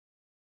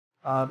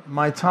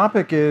My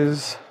topic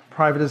is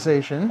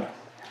privatization.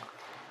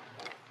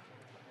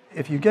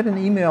 If you get an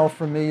email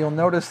from me, you'll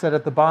notice that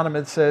at the bottom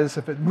it says,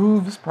 if it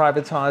moves,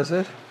 privatize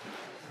it.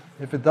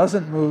 If it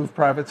doesn't move,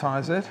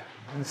 privatize it.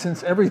 And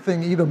since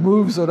everything either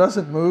moves or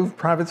doesn't move,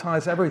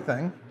 privatize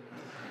everything.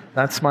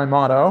 That's my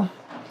motto.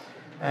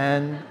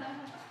 And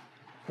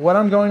what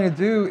I'm going to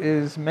do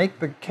is make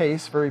the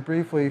case, very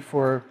briefly,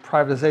 for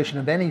privatization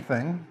of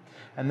anything.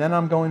 And then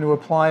I'm going to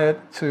apply it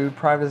to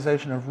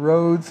privatization of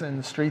roads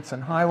and streets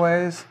and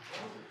highways,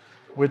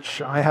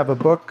 which I have a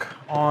book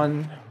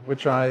on,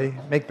 which I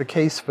make the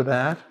case for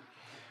that.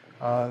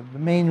 The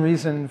main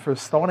reason for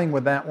starting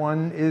with that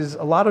one is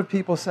a lot of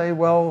people say,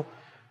 well,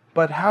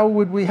 but how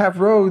would we have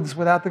roads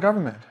without the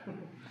government?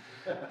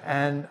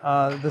 And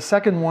the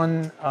second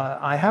one,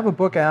 I have a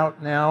book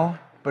out now,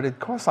 but it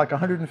costs like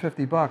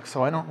 $150,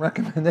 so I don't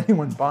recommend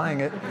anyone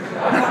buying it.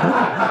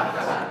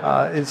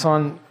 It's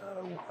on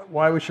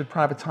why we should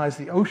privatize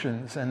the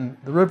oceans and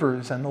the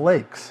rivers and the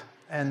lakes.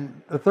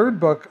 And the third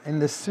book in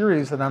this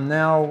series that I'm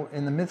now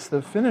in the midst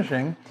of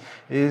finishing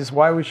is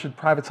why we should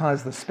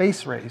privatize the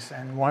space race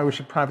and why we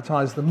should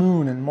privatize the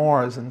moon and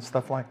Mars and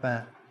stuff like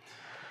that.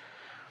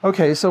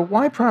 Okay, so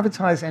why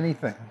privatize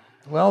anything?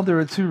 Well, there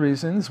are two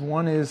reasons.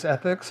 One is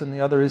ethics and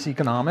the other is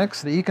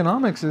economics. The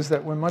economics is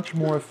that we're much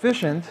more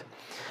efficient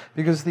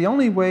because there are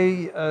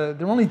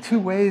only two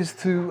ways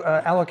to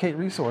allocate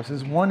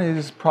resources. One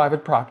is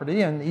private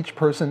property, and each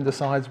person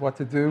decides what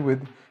to do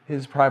with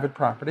his private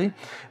property.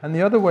 And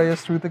the other way is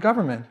through the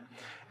government.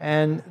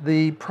 And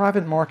the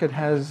private market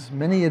has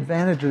many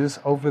advantages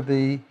over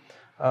the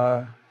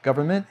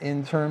government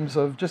in terms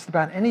of just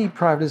about any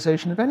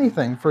privatization of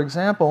anything. For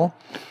example,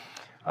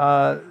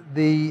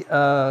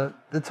 the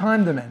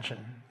time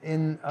dimension.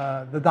 In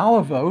the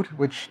dollar vote,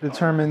 which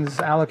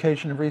determines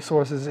allocation of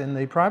resources in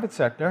the private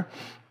sector,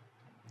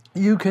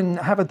 you can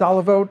have a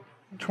dollar vote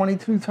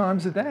 22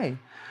 times a day,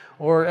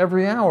 or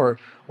every hour,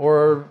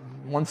 or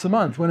once a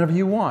month, whenever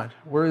you want.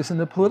 Whereas in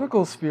the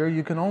political sphere,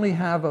 you can only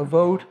have a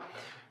vote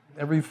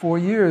every 4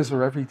 years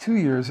or every 2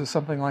 years or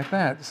something like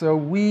that. So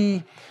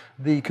we,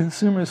 the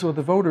consumers or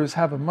the voters,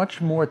 have a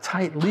much more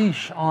tight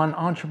leash on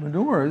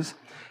entrepreneurs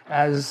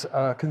as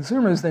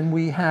consumers than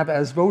we have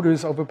as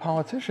voters over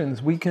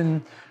politicians. We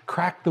can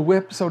crack the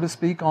whip, so to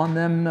speak, on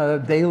them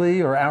daily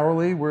or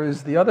hourly,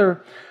 whereas the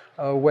other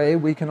way,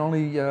 we can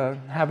only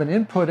have an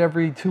input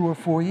every 2 or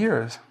 4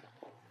 years.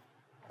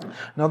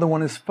 Another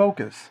one is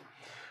focus.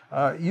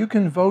 You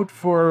can vote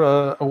for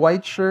a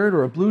white shirt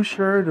or a blue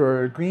shirt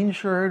or a green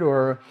shirt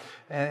or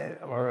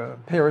a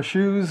pair of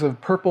shoes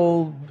of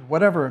purple,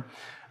 whatever.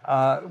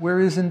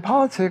 Whereas in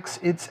politics,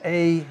 it's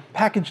a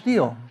package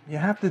deal. You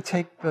have to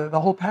take the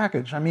whole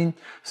package. I mean,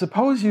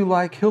 suppose you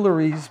like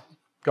Hillary's,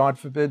 God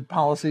forbid,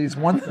 policies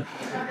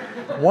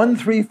 1,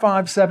 3,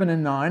 5, 7,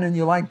 and 9, and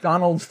you like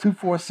Donald's 2,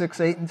 4, 6,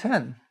 8, and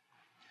 10.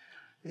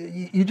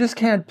 You just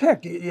can't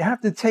pick. You have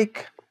to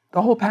take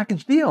the whole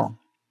package deal.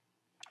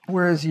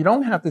 Whereas you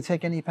don't have to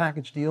take any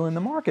package deal in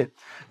the market.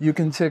 You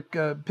can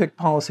pick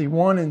policy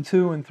 1 and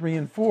 2 and 3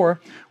 and 4,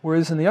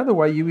 whereas in the other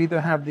way, you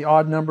either have the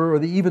odd number or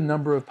the even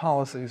number of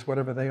policies,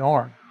 whatever they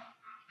are.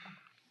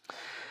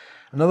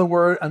 Another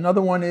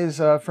one is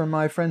from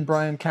my friend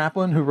Brian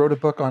Kaplan, who wrote a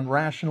book on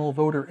rational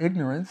voter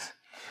ignorance.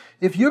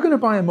 If you're going to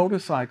buy a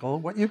motorcycle,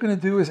 what you're going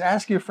to do is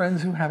ask your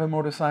friends who have a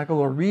motorcycle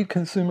or read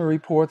consumer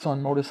reports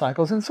on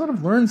motorcycles and sort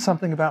of learn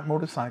something about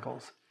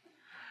motorcycles.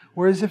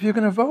 Whereas if you're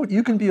going to vote,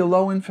 you can be a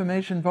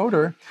low-information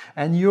voter,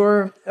 and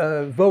your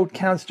vote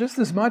counts just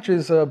as much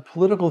as a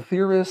political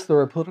theorist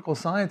or a political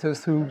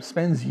scientist who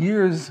spends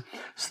years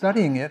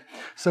studying it.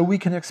 So we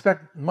can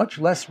expect much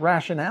less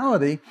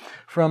rationality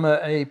from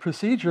a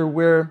procedure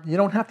where you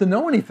don't have to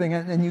know anything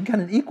and you get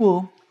an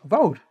equal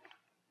vote.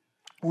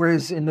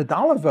 Whereas in the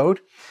dollar vote,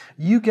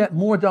 you get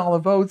more dollar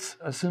votes,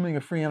 assuming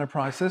a free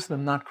enterprise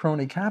system, not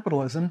crony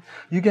capitalism.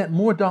 You get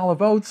more dollar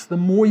votes the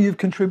more you've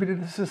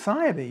contributed to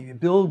society.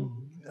 Bill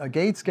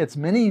Gates gets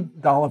many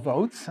dollar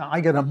votes.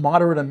 I get a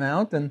moderate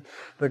amount, and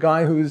the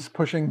guy who's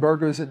pushing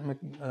burgers at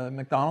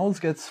McDonald's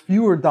gets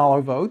fewer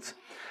dollar votes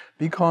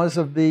because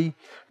of the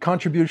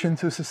contribution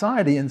to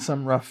society in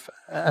some rough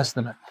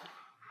estimate.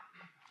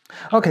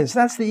 Okay, so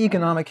that's the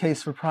economic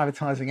case for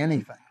privatizing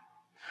anything.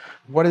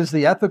 What is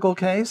the ethical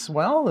case?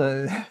 Well,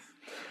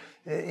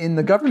 in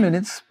the government,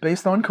 it's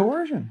based on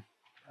coercion.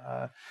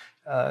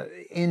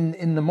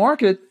 In the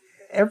market,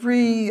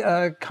 every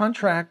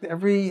contract,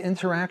 every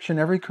interaction,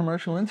 every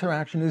commercial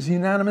interaction is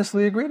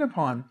unanimously agreed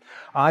upon.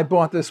 I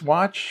bought this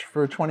watch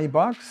for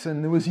 $20,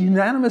 and there was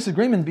unanimous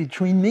agreement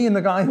between me and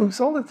the guy who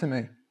sold it to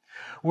me.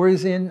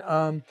 Whereas in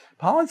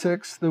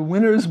politics, the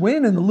winners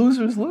win and the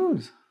losers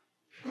lose.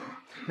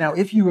 Now,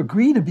 if you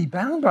agree to be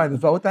bound by the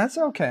vote, that's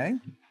okay.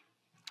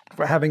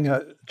 For having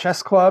a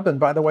chess club, and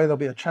by the way, there'll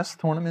be a chess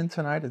tournament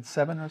tonight at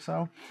 7 or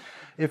so.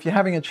 If you're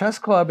having a chess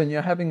club and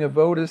you're having a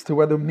vote as to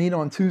whether to meet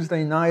on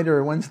Tuesday night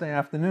or Wednesday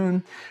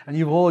afternoon, and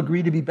you've all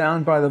agreed to be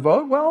bound by the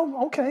vote, well,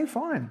 okay,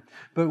 fine.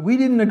 But we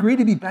didn't agree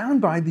to be bound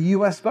by the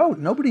U.S. vote.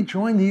 Nobody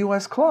joined the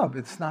U.S. club.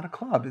 It's not a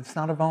club. It's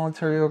not a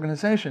voluntary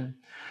organization.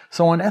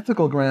 So on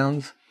ethical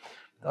grounds,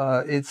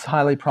 it's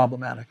highly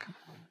problematic.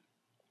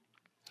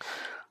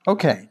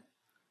 Okay,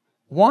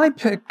 why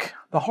pick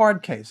the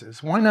hard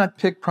cases? Why not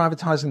pick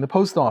privatizing the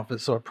post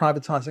office or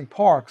privatizing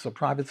parks or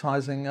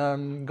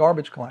privatizing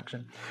garbage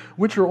collection,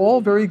 which are all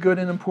very good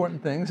and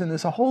important things, and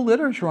there's a whole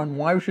literature on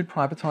why we should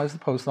privatize the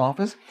post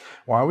office,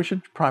 why we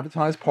should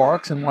privatize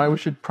parks, and why we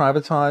should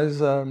privatize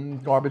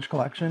garbage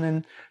collection,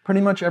 and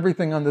pretty much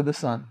everything under the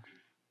sun.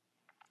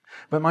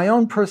 But my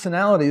own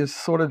personality is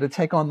sort of to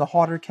take on the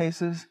harder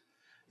cases,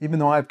 even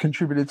though I've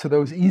contributed to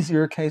those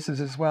easier cases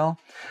as well,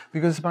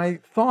 because my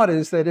thought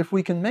is that if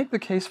we can make the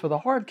case for the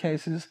hard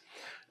cases,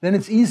 then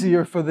it's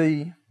easier for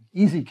the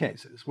easy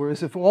cases.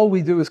 Whereas if all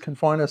we do is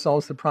confine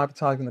ourselves to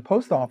privatizing the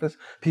post office,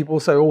 people will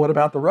say, well, what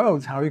about the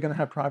roads? How are you going to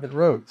have private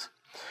roads?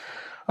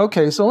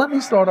 Okay, so let me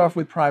start off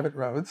with private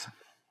roads.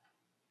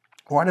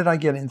 Why did I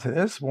get into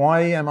this?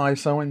 Why am I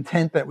so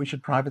intent that we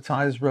should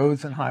privatize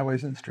roads and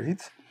highways and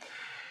streets?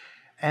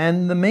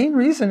 And the main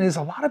reason is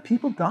a lot of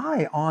people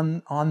die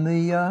on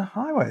the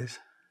highways.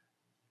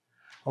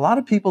 A lot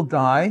of people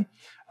die.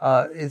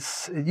 It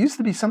used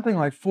to be something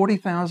like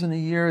 40,000 a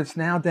year. It's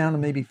now down to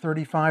maybe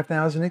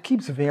 35,000. It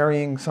keeps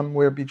varying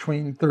somewhere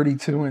between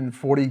 32 and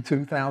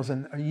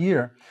 42,000 a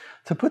year.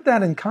 To put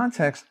that in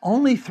context,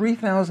 only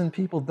 3,000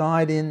 people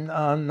died in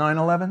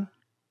 9/11.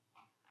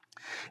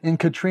 In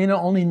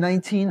Katrina, only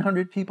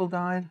 1,900 people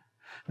died.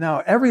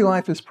 Now, every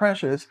life is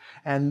precious,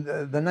 and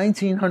the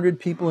 1,900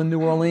 people in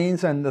New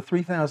Orleans and the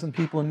 3,000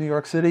 people in New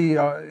York City,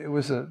 it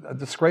was a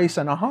disgrace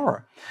and a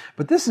horror.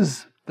 But this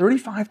is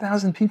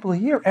 35,000 people a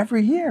year,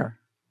 every year.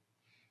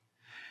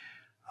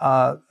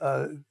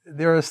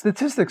 There are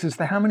statistics as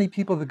to how many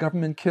people the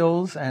government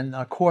kills, and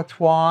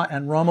Courtois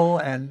and Rummel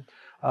and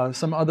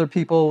some other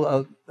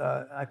people,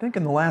 I think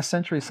in the last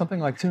century, something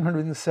like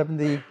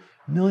 270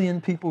 million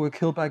people were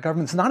killed by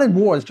governments, not in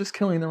wars, just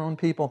killing their own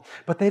people,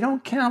 but they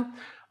don't count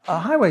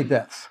highway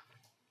deaths.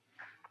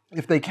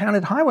 If they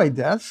counted highway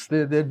deaths,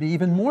 there'd be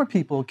even more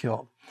people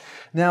killed.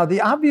 Now, the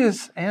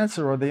obvious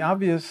answer or the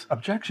obvious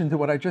objection to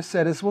what I just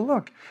said is, well,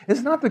 look,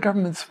 it's not the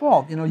government's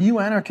fault. You know, you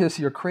anarchists,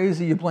 you're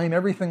crazy, you blame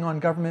everything on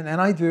government, and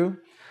I do.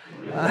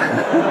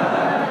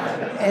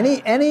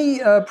 Any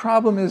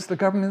problem is the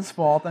government's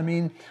fault. I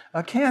mean,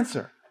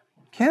 cancer.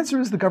 Cancer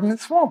is the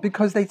government's fault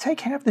because they take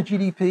half the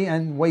GDP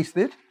and waste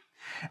it.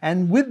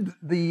 And with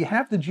the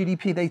half the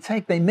GDP they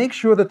take, they make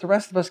sure that the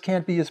rest of us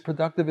can't be as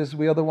productive as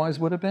we otherwise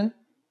would have been.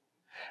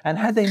 And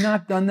had they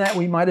not done that,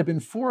 we might have been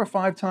 4 or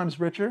 5 times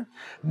richer.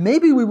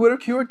 Maybe we would have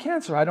cured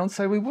cancer. I don't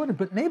say we would have,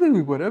 but maybe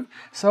we would have.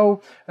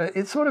 So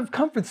it sort of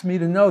comforts me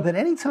to know that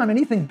anytime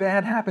anything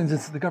bad happens,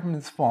 it's the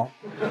government's fault.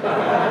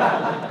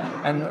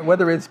 And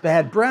whether it's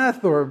bad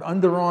breath or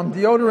underarm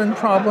deodorant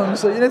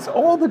problems, it's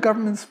all the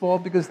government's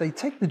fault because they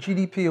take the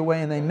GDP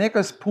away and they make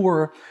us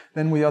poorer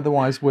than we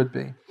otherwise would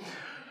be.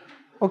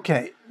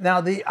 Okay,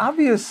 now the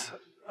obvious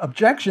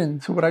objection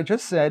to what I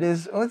just said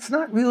is, well, it's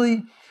not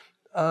really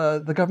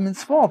the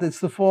government's fault. It's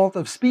the fault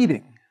of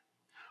speeding,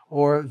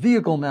 or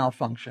vehicle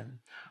malfunction,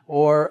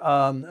 or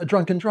a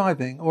drunken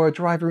driving, or a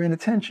driver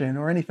inattention,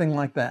 or anything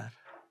like that.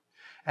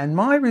 And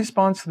my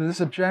response to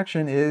this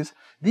objection is,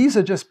 these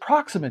are just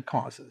proximate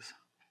causes.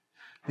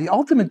 The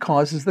ultimate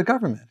cause is the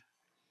government.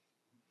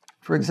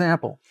 For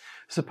example,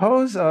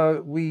 suppose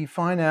we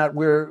find out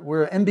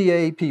we're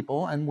MBA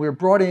people and we're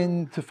brought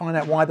in to find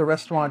out why the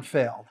restaurant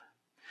failed.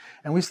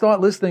 And we start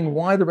listing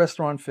why the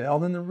restaurant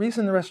failed. And the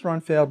reason the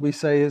restaurant failed, we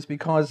say, is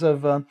because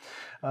of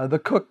the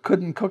cook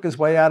couldn't cook his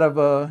way out of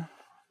a,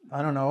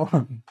 I don't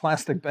know,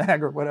 plastic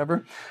bag or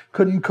whatever.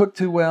 Couldn't cook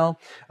too well.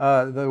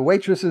 The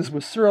waitresses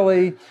were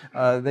surly.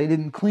 They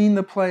didn't clean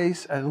the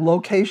place.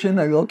 Location,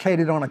 they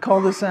located on a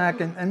cul-de-sac.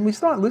 And we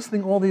start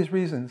listing all these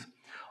reasons.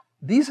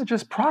 These are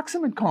just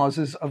proximate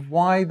causes of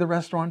why the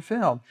restaurant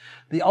failed.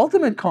 The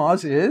ultimate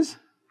cause is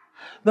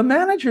the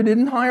manager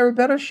didn't hire a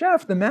better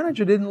chef. The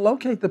manager didn't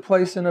locate the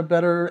place in a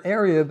better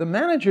area. The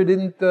manager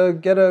didn't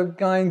get a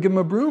guy and give him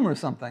a broom or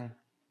something.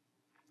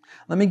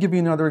 Let me give you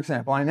another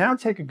example. I now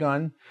take a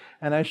gun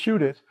and I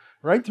shoot it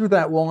right through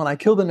that wall and I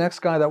kill the next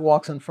guy that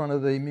walks in front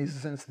of the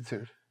Mises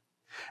Institute.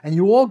 And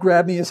you all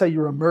grab me and say,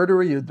 you're a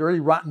murderer, you're a dirty,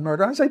 rotten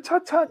murderer. I say,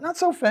 tut, tut, not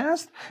so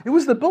fast. It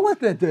was the bullet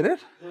that did it.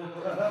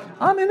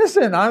 I'm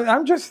innocent.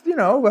 I'm just,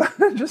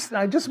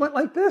 I just went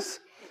like this.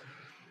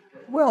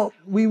 Well,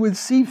 we would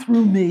see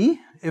through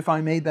me, if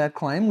I made that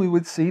claim, we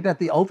would see that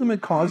the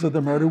ultimate cause of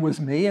the murder was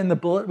me and the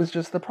bullet was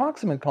just the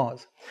proximate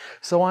cause.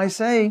 So I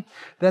say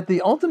that the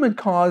ultimate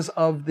cause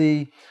of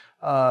the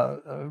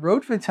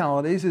road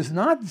fatalities is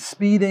not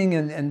speeding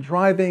and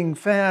driving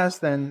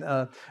fast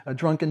and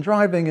drunken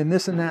driving and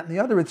this and that and the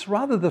other. It's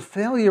rather the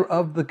failure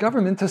of the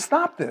government to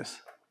stop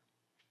this.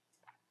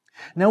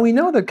 Now we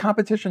know that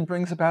competition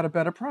brings about a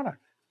better product.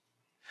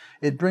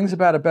 It brings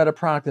about a better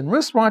product in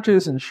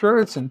wristwatches and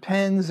shirts and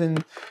pens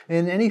and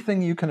in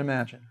anything you can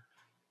imagine.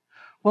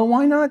 Well,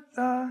 why not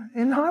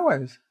in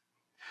highways?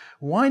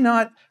 Why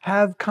not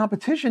have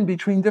competition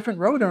between different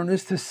road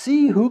owners to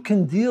see who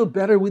can deal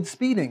better with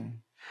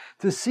speeding?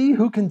 to see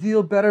who can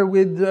deal better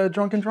with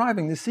drunken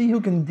driving, to see who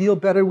can deal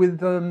better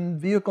with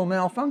vehicle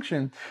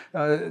malfunction,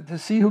 to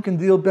see who can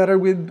deal better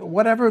with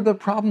whatever the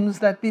problems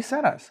that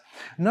beset us.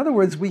 In other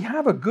words, we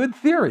have a good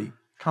theory.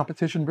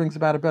 Competition brings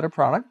about a better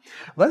product.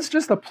 Let's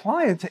just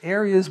apply it to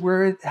areas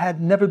where it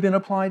had never been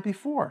applied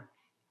before.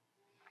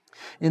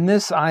 In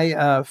this,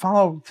 I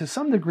follow to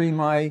some degree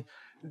my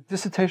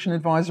dissertation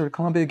advisor at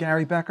Columbia,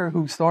 Gary Becker,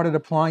 who started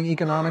applying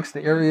economics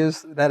to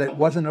areas that it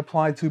wasn't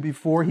applied to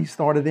before he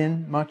started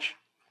in much.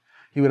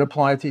 He would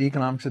apply it to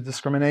economics of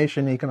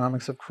discrimination,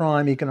 economics of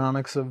crime,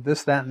 economics of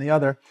this, that, and the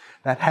other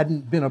that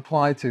hadn't been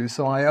applied to.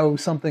 So I owe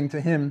something to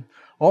him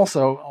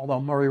also,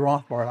 although Murray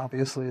Rothbard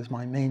obviously is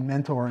my main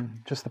mentor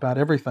in just about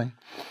everything.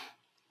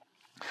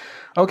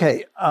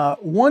 Okay,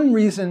 one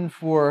motivation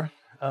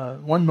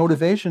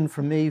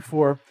for me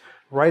for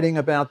writing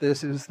about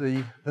this is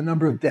the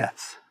number of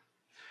deaths.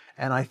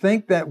 And I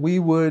think that we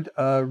would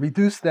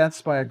reduce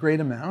deaths by a great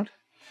amount.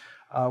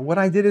 What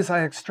I did is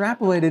I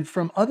extrapolated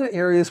from other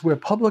areas where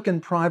public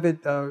and private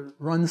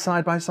run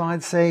side by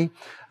side, say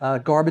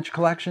garbage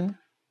collection.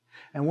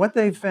 And what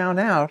they found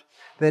out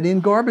that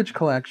in garbage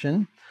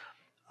collection,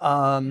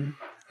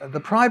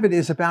 the private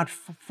is about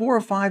 4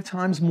 or 5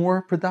 times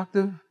more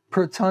productive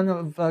per ton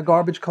of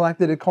garbage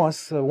collected. It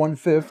costs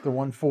 1/5 or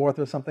 1/4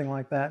 or something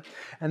like that.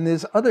 And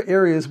there's other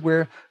areas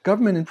where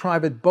government and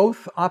private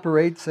both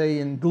operate, say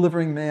in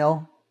delivering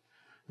mail,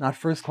 not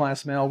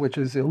first-class mail, which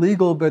is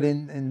illegal, but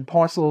in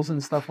parcels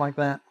and stuff like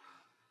that.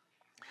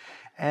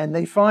 And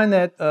they find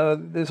that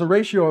there's a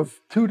ratio of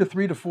 2 to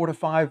 3 to 4 to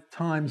 5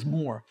 times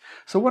more.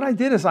 So what I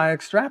did is I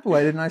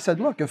extrapolated and I said,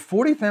 look, if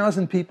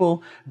 40,000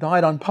 people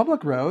died on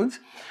public roads,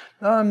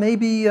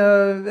 maybe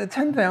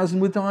 10,000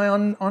 would die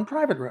on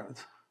private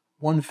roads.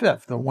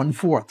 1/5 or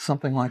 1/4,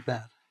 something like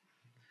that.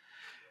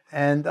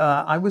 And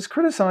I was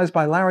criticized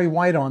by Larry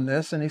White on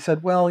this, and he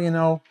said, well, you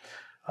know,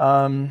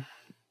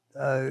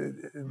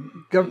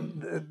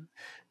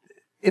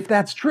 if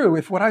that's true,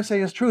 if what I say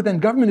is true, then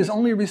government is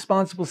only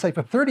responsible, say,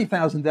 for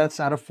 30,000 deaths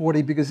out of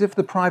 40, because if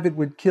the private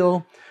would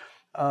kill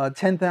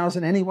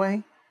 10,000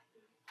 anyway,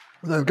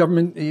 the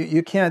government,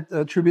 you can't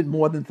attribute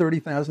more than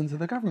 30,000 to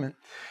the government.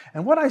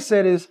 And what I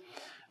said is,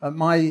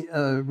 my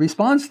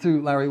response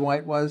to Larry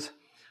White was,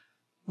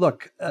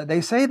 look,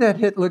 they say that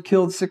Hitler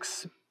killed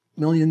 6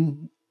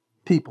 million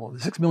people,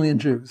 6 million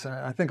Jews,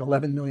 I think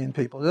 11 million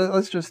people.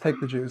 Let's just take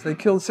the Jews. They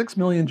killed 6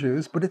 million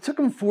Jews, but it took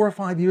them 4 or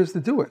 5 years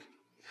to do it.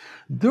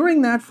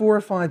 During that 4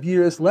 or 5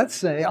 years, let's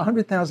say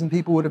 100,000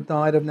 people would have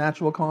died of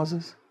natural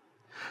causes.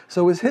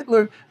 So is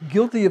Hitler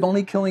guilty of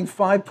only killing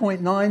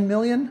 5.9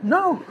 million?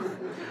 No.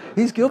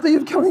 He's guilty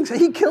of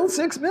he killed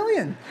 6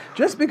 million.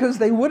 Just because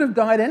they would have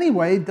died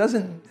anyway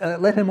doesn't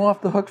let him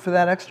off the hook for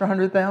that extra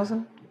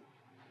 100,000.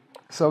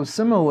 So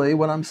similarly,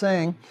 what I'm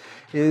saying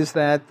is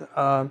that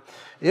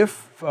if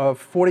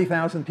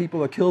 40,000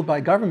 people are killed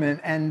by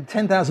government and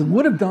 10,000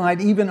 would have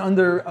died even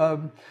under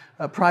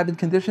private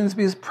conditions,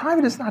 because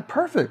private is not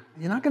perfect.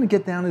 You're not going to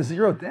get down to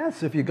 0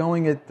 deaths if you're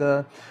going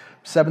at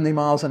 70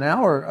 miles an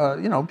hour.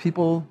 You know,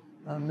 people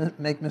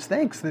make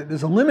mistakes.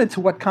 There's a limit to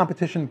what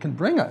competition can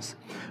bring us.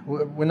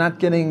 We're not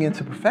getting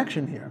into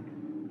perfection here.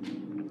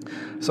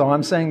 So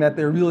I'm saying that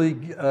they're really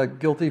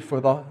guilty for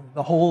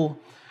the whole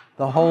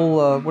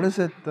what is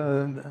it?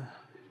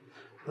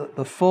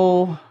 The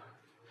full,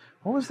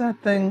 what was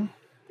that thing?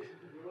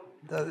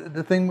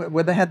 The thing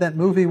where they had that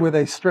movie where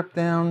they stripped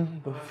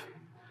down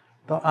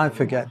I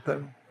forget.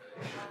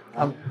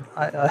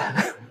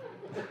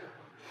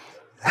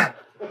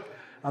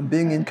 I'm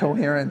being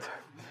incoherent,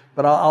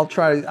 but I'll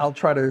try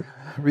to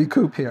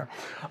recoup here.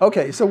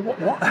 Okay, so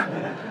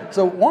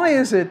why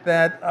is it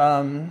that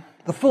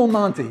the full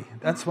Monty?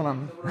 That's what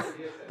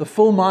the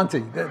full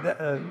Monty.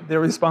 They're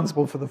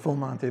responsible for the full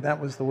Monty. That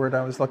was the word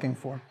I was looking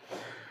for.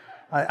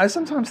 I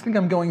sometimes think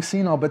I'm going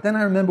senile, but then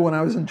I remember when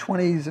I was in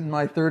 20s and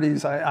my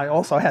 30s, I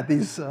also had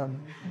these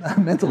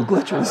mental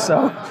glitches,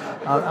 so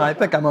I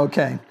think I'm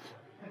okay.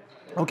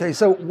 Okay,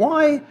 so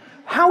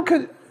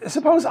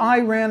suppose I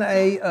ran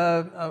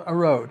a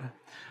road.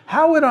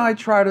 How would I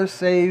try to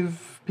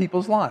save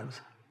people's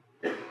lives?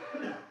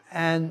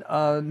 And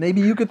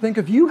maybe you could think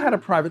if you had a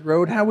private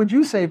road, how would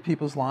you save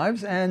people's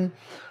lives? And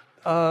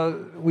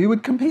we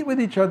would compete with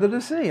each other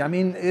to see. I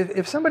mean,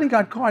 if somebody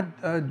got caught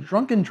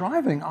drunken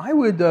driving, I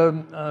would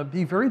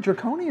be very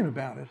draconian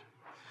about it.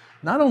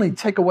 Not only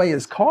take away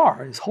his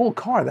car, his whole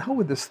car, the hell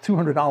with this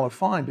 $200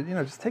 fine, but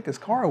just take his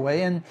car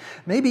away and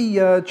maybe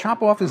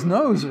chop off his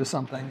nose or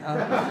something.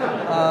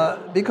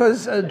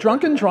 Because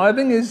drunken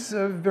driving is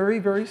very,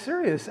 very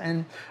serious.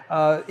 And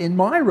in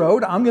my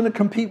road, I'm going to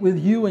compete with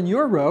you and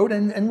your road,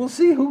 and we'll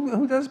see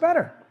who does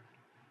better.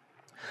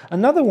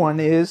 Another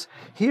one is,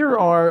 here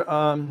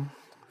are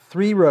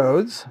 3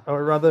 roads,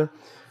 or rather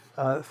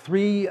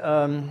 3,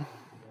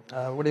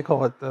 what do you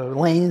call it,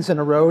 lanes in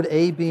a road,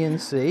 A, B, and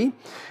C.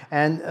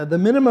 And the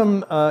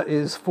minimum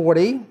is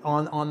 40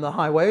 on the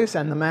highways,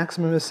 and the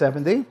maximum is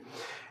 70.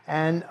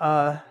 And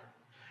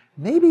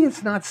maybe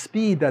it's not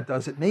speed that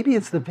does it. Maybe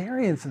it's the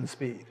variance in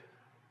speed.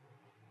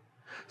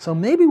 So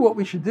maybe what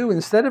we should do,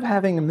 instead of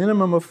having a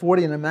minimum of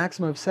 40 and a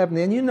maximum of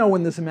 70, and you know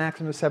when there's a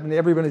maximum of 70,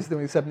 everybody's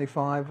doing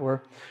 75,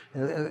 or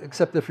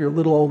except if you're a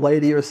little old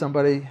lady or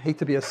somebody. Hate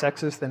to be a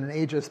sexist and an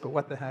ageist, but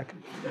what the heck.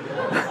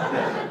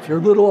 If you're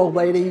a little old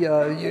lady,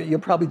 you're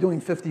probably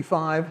doing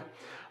 55.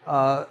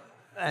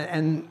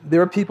 And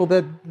there are people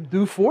that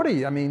do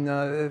 40, I mean,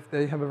 if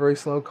they have a very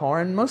slow car.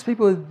 And most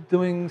people are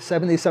doing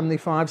 70,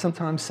 75,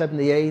 sometimes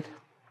 78.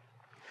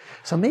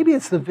 So maybe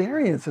it's the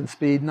variance in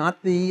speed,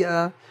 not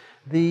the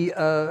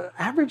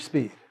average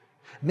speed.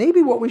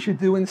 Maybe what we should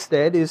do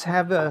instead is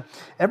have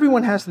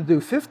everyone has to do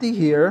 50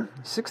 here,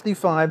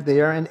 65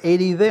 there, and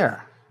 80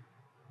 there.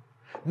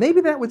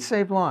 Maybe that would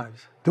save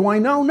lives. Do I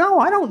know? No,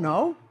 I don't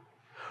know.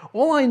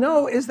 All I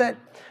know is that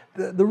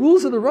the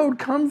rules of the road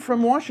come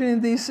from Washington,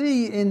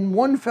 D.C. in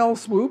one fell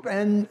swoop,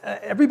 and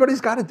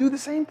everybody's got to do the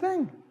same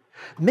thing.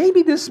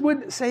 Maybe this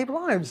would save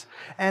lives,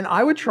 and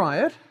I would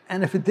try it.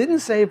 And if it didn't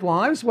save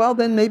lives, well,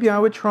 then maybe I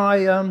would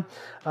try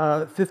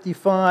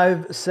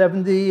 55,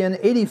 70, and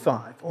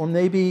 85, or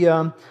maybe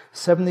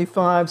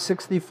 75,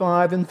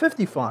 65, and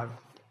 55.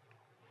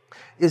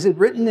 Is it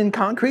written in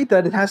concrete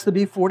that it has to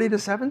be 40 to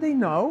 70?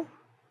 No.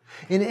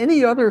 In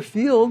any other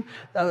field,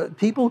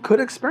 people could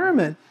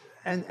experiment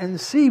and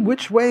see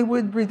which way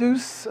would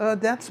reduce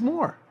deaths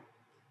more.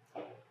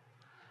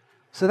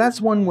 So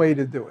that's one way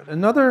to do it.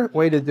 Another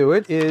way to do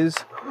it is,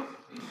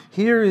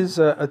 here is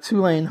a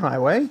two-lane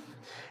highway,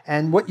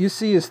 and what you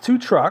see is two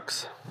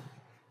trucks,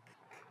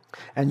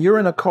 and you're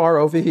in a car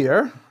over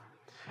here,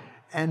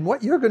 and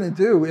what you're going to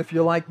do, if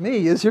you're like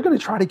me, is you're going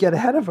to try to get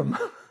ahead of them.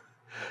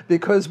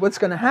 Because what's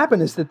going to happen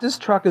is that this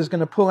truck is going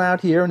to pull out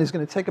here, and is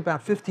going to take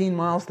about 15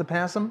 miles to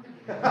pass them.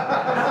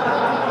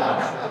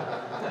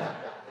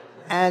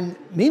 And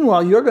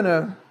meanwhile, you're going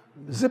to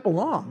zip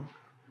along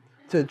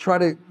to try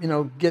to,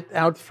 get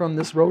out from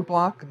this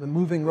roadblock, the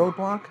moving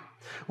roadblock.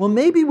 Well,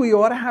 maybe we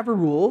ought to have a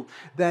rule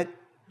that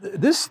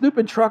this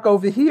stupid truck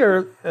over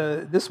here,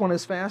 this one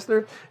is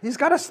faster, he's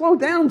got to slow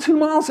down 2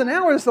 miles an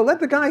hour to let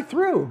the guy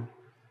through.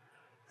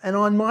 And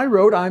on my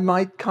road, I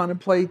might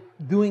contemplate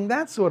doing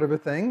that sort of a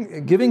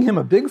thing, giving him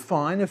a big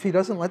fine if he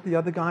doesn't let the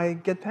other guy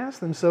get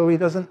past him, so he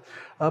doesn't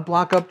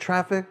block up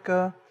traffic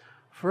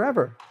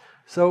forever.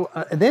 So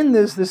then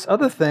there's this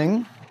other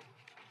thing.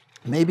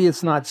 Maybe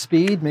it's not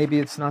speed, maybe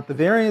it's not the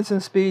variance in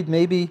speed,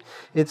 maybe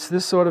it's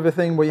this sort of a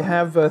thing where you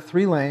have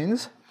 3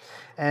 lanes,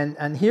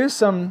 and here's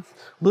some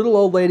little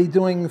old lady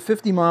doing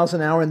 50 miles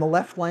an hour in the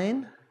left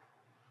lane,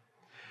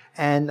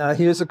 and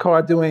here's a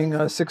car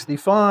doing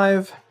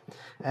 65,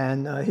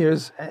 and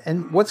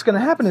what's going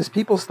to happen is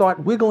people start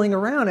wiggling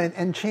around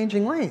and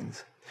changing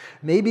lanes.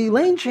 Maybe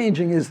lane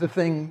changing is the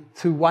thing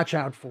to watch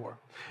out for.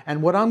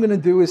 And what I'm going to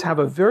do is have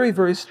a very,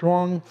 very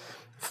strong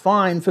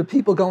fine for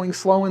people going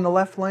slow in the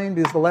left lane,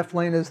 because the left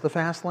lane is the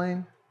fast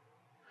lane.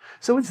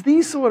 So it's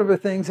these sort of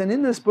things, and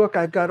in this book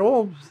I've got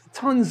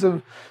tons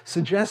of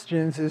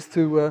suggestions as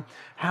to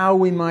how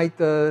we might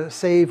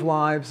save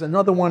lives.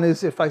 Another one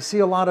is, if I see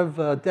a lot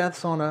of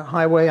deaths on a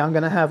highway, I'm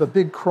going to have a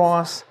big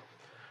cross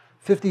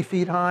 50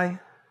 feet high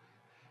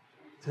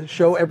to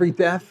show every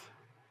death.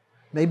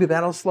 Maybe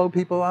that'll slow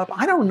people up.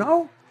 I don't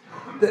know.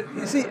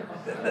 You see,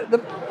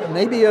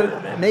 maybe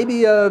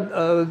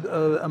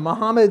a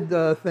Muhammad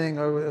thing,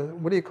 or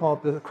what do you call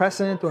it, the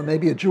crescent, or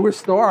maybe a Jewish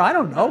star, I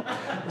don't know,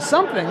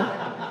 something.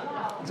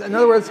 In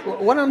other words,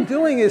 what I'm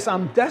doing is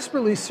I'm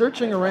desperately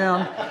searching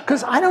around,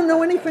 because I don't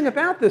know anything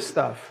about this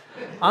stuff.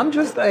 I'm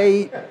just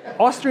an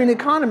Austrian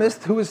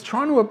economist who is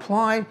trying to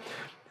apply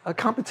a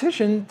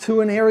competition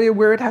to an area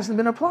where it hasn't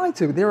been applied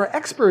to. There are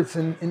experts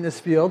in this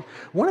field.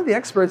 One of the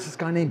experts is a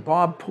guy named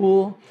Bob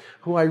Poole,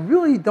 who I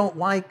really don't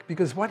like,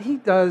 because what he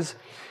does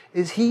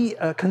is he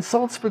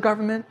consults for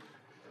government,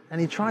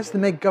 and he tries to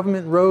make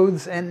government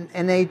roads and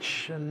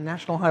NH,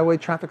 National Highway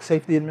Traffic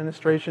Safety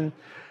Administration,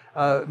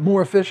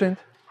 more efficient.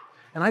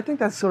 And I think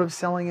that's sort of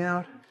selling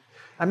out.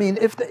 I mean,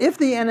 if the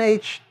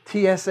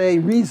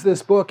NHTSA reads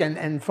this book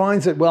and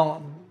finds it,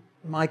 well,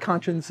 my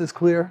conscience is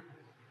clear.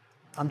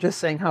 I'm just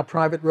saying how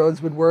private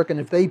roads would work, and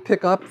if they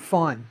pick up,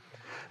 fine.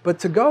 But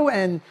to go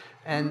and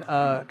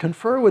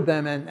confer with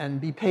them and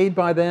be paid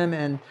by them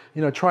and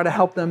try to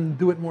help them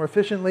do it more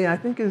efficiently, I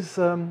think is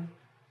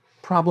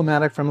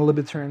problematic from a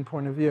libertarian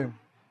point of view.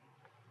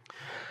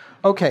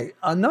 Okay,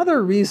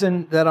 another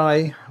reason that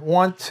I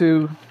want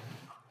to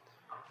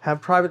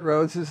have private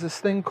roads is this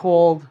thing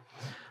called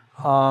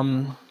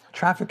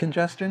traffic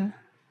congestion.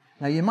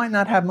 Now, you might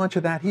not have much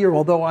of that here,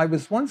 although I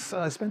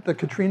spent the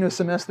Katrina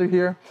semester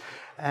here.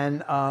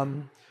 And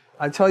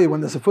I tell you,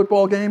 when there's a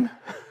football game,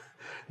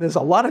 there's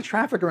a lot of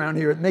traffic around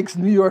here. It makes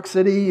New York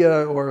City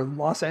or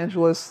Los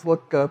Angeles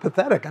look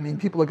pathetic. I mean,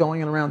 people are going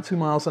in around 2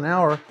 miles an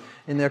hour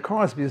in their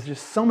cars because there's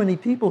just so many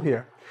people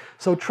here.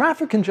 So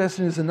traffic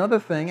congestion is another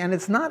thing, and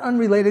it's not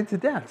unrelated to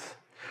deaths,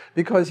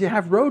 because you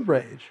have road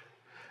rage.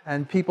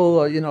 And people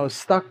are,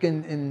 stuck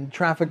in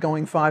traffic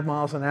going 5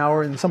 miles an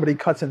hour, and somebody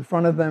cuts in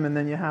front of them, and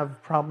then you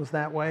have problems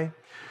that way.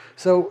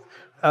 So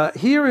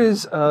here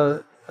is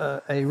a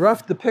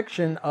rough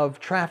depiction of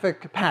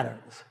traffic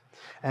patterns.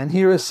 And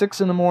here is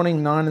 6 in the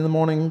morning, 9 in the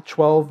morning,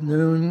 12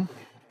 noon,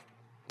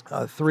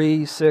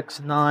 3, 6,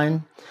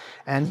 9.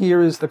 And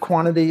here is the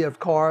quantity of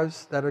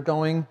cars that are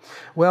going.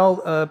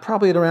 Well,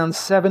 probably at around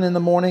 7 in the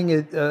morning,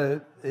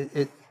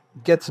 it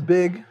gets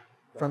big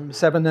from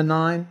 7 to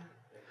 9.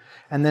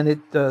 And then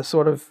it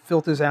sort of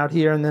filters out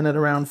here. And then at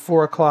around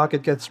 4 o'clock,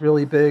 it gets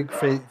really big,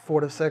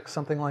 4 to 6,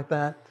 something like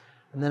that.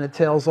 And then it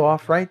tails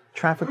off, right?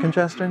 Traffic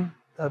congestion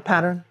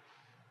pattern.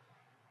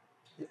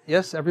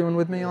 Yes, everyone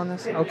with me on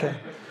this? Okay,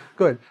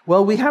 good.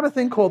 Well, we have a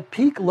thing called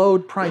peak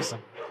load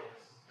pricing.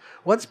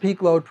 What's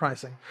peak load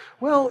pricing?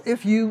 Well,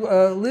 if you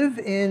live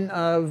in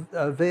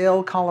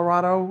Vail,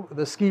 Colorado,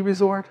 the ski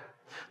resort,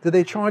 do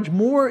they charge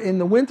more in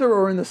the winter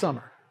or in the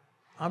summer?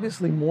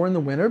 Obviously more in the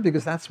winter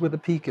because that's where the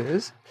peak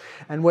is.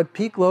 And what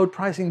peak load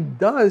pricing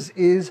does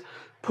is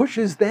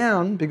pushes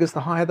down, because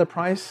the higher the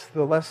price,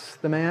 the less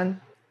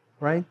demand,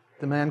 right?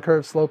 Demand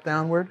curve slope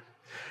downward.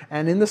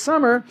 And in the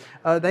summer,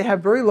 they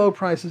have very low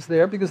prices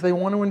there because they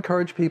want to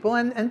encourage people.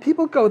 And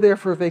people go there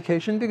for a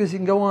vacation because you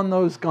can go on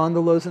those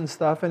gondolas and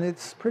stuff, and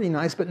it's pretty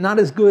nice, but not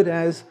as good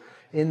as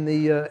in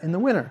the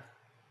winter.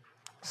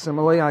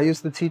 Similarly, I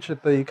used to teach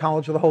at the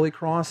College of the Holy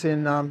Cross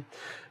in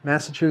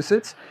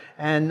Massachusetts.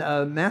 And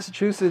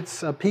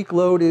Massachusetts peak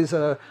load is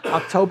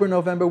October,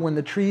 November, when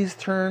the trees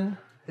turn.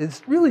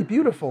 It's really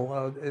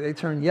beautiful. They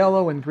turn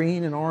yellow and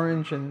green and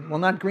orange, and well,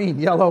 not green,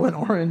 yellow and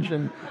orange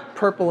and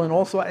purple, and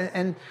also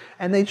and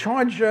they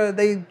charge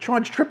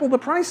triple the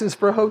prices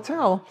for a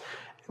hotel,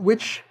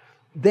 which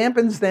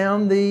dampens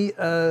down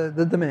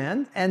the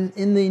demand. And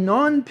in the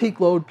non-peak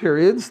load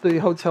periods, the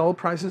hotel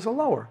prices are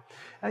lower.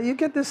 You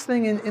get this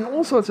thing in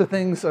all sorts of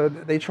things.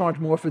 They charge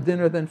more for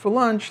dinner than for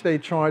lunch. They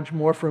charge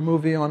more for a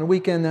movie on a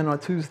weekend than on a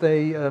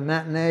Tuesday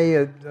matinee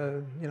at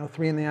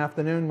 3 in the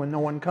afternoon when no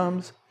one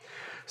comes.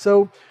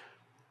 So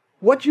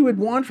what you would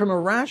want from a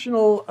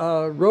rational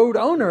road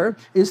owner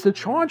is to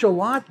charge a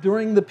lot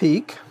during the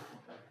peak,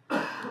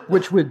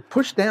 which would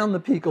push down the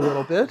peak a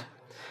little bit.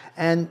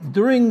 And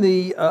during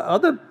the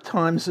other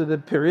times of the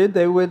period,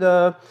 they would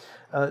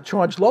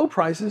charge low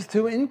prices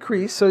to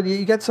increase, so that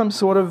you get some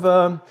sort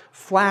of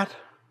flat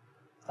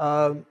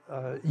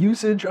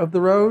usage of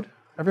the road.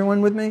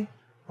 Everyone with me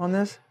on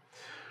this?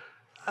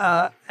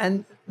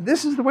 And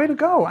this is the way to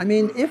go. I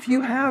mean, if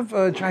you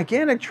have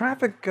gigantic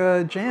traffic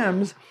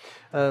jams,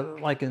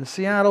 like in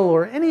Seattle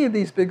or any of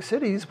these big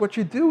cities, what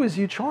you do is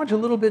you charge a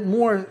little bit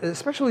more,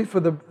 especially for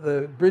the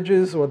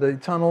bridges or the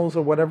tunnels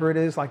or whatever it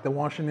is, like the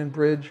Washington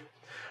Bridge.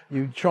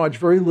 You charge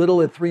very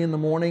little at 3 in the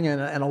morning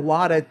and a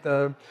lot at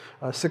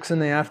 6 in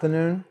the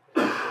afternoon.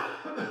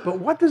 But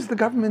what does the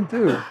government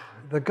do?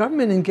 The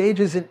government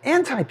engages in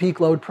anti-peak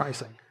load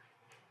pricing.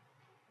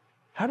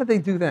 How do they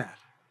do that?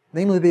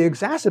 Namely, they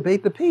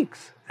exacerbate the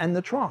peaks and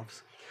the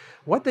troughs.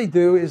 What they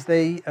do is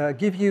they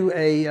give you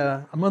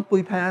a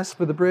monthly pass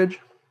for the bridge.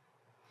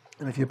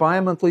 And if you buy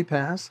a monthly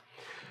pass,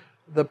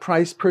 the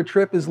price per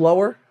trip is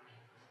lower,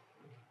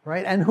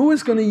 right? And who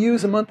is going to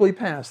use a monthly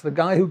pass? The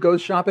guy who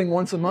goes shopping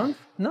once a month?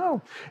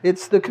 No,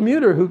 it's the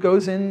commuter who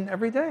goes in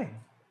every day.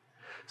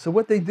 So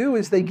what they do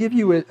is they give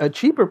you a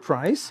cheaper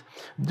price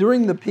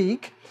during the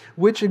peak,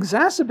 which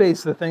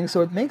exacerbates the thing, so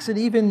it makes it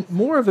even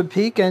more of a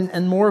peak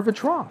and more of a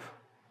trough.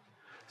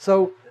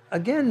 So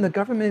again, the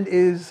government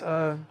is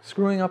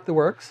screwing up the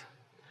works,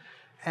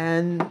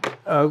 and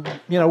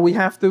we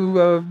have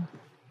to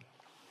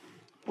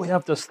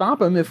stop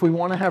them if we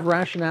want to have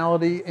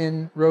rationality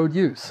in road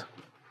use.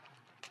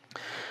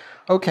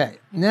 Okay,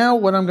 now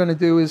what I'm going to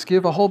do is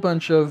give a whole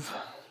bunch of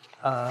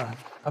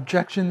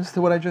objections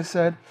to what I just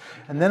said,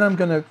 and then I'm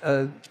going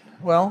to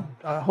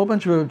a whole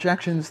bunch of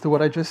objections to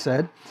what I just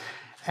said,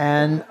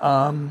 and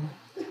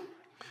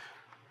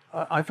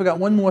I forgot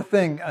one more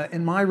thing.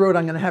 In my road,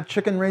 I'm going to have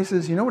chicken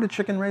races. You know what a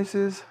chicken race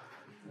is?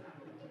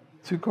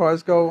 2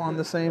 cars go on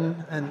the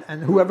same,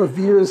 and whoever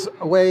veers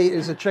away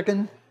is a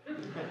chicken.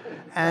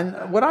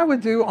 And what I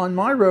would do on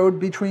my road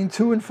between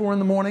 2 and 4 in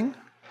the morning,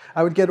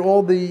 I would get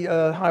all the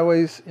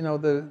highways,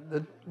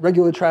 the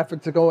regular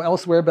traffic to go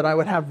elsewhere, but I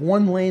would have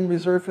 1 lane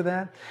reserved for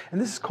that. And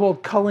this is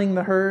called culling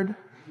the herd.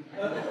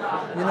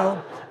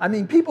 I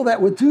mean, people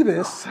that would do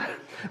this,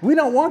 we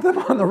don't want them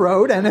on the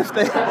road, and if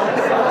they,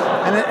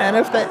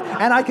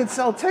 and I could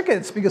sell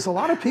tickets because a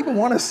lot of people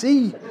want to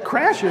see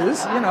crashes,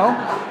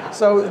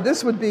 So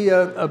this would be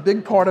a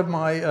big part of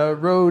my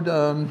road.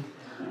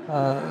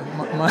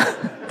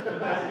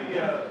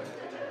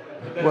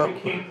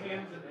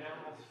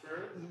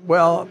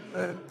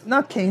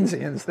 Not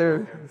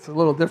Keynesians. It's a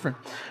little different.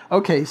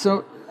 Okay,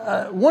 so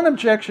one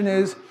objection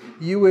is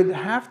you would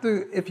have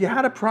to, if you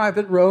had a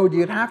private road,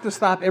 you'd have to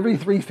stop every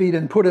 3 feet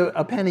and put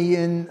a penny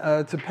in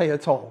to pay a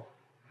toll.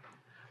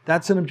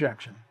 That's an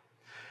objection.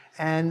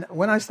 And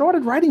when I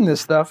started writing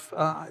this stuff,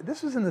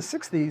 this was in the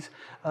 60s,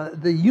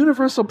 the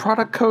universal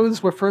product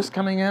codes were first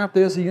coming out.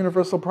 There's a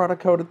universal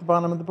product code at the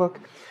bottom of the book.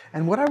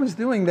 And what I was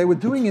doing, they were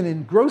doing it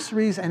in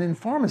groceries and in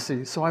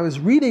pharmacies. So I was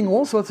reading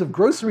all sorts of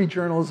grocery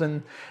journals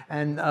and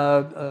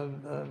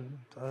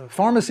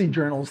pharmacy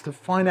journals to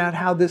find out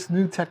how this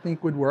new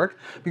technique would work.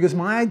 Because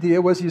my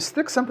idea was you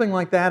stick something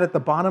like that at the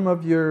bottom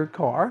of your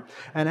car,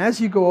 and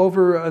as you go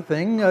over a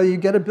thing, you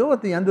get a bill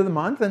at the end of the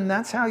month, and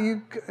that's how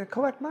you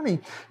collect money.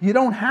 You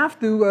don't have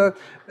to...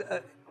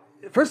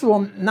 first of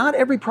all, not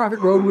every private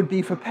road would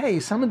be for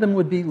pay. Some of them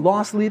would be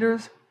loss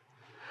leaders.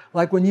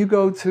 Like when you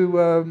go to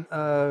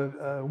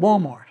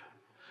Walmart,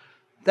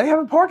 they have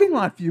a parking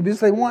lot for you because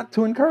they want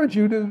to encourage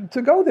you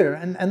to go there,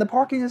 and the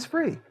parking is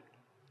free.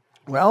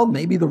 Well,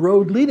 maybe the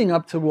road leading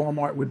up to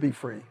Walmart would be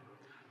free.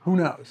 Who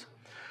knows?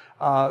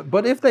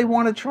 But if they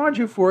want to charge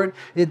you for it,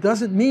 it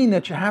doesn't mean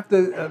that you have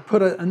to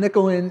put a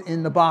nickel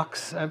in the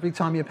box every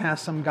time you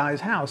pass some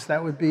guy's house.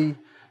 That would be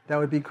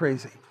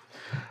crazy.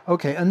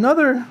 Okay,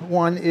 another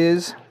one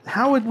is,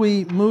 how would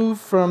we move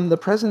from the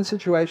present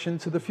situation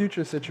to the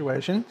future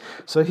situation?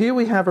 So here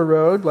we have a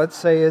road, let's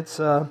say it's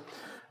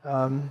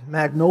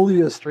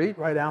Magnolia Street,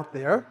 right out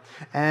there,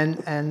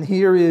 and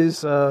here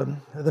is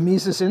the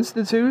Mises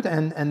Institute,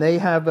 and they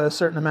have a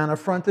certain amount of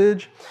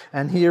frontage,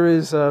 and here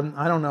is,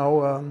 I don't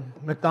know,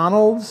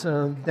 McDonald's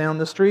down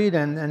the street,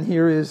 and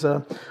here is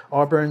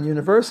Auburn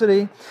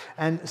University.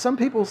 And some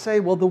people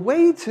say, well, the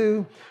way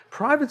to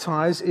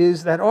privatize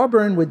is that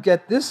Auburn would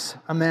get this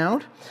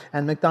amount,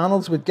 and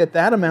McDonald's would get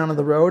that amount of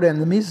the road,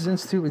 and the Mises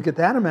Institute would get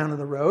that amount of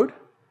the road.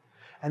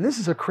 And this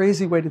is a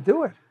crazy way to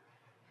do it.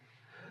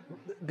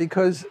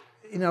 Because,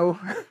 you know,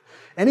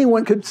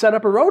 anyone could set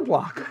up a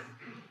roadblock.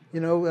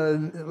 You know,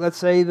 let's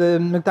say the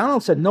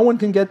McDonald's said, no one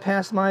can get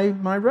past my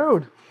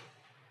road.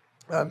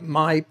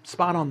 My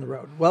spot on the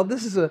road. Well,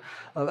 this is a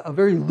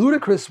very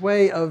ludicrous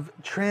way of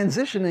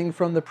transitioning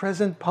from the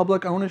present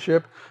public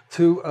ownership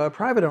to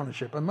private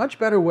ownership. A much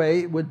better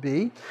way would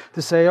be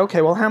to say,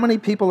 okay, well, how many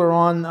people are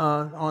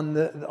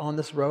on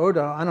this road?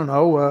 I don't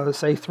know,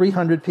 say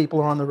 300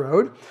 people are on the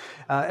road.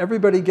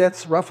 Everybody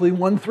gets roughly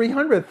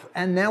 1/300th,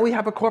 and now we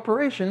have a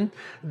corporation.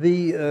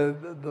 The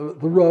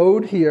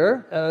road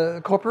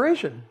here,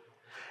 corporation,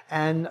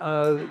 and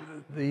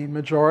the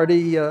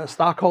majority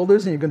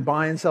stockholders, and you can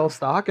buy and sell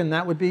stock, and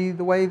that would be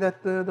the way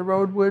that the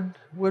road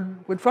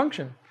would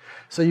function.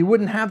 So you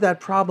wouldn't have that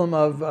problem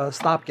of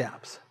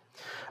stopgaps.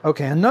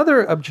 Okay,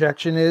 another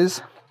objection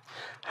is,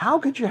 how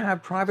could you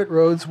have private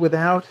roads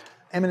without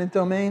eminent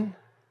domain?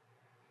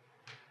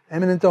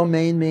 Eminent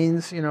domain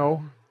means, you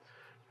know,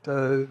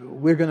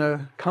 we're going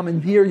to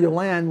commandeer your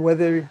land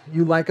whether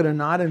you like it or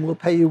not, and we'll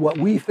pay you what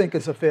we think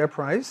is a fair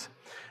price.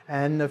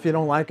 And if you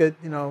don't like it,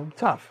 you know,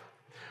 tough.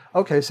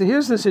 Okay, so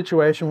here's the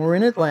situation. We're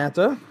in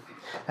Atlanta,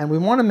 and we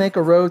want to make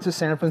a road to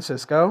San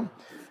Francisco.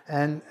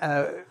 And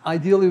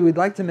ideally, we'd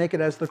like to make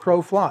it as the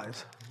crow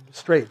flies,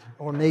 straight,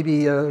 or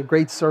maybe a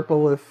great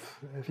circle if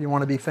you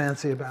want to be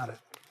fancy about it.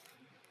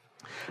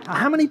 Now,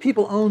 how many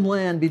people own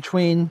land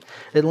between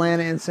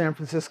Atlanta and San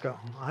Francisco?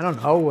 I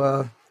don't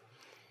know,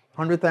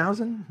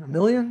 100,000, a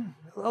million?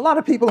 A lot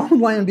of people own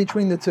land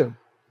between the two.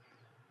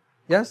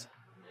 Yes?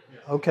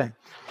 Okay.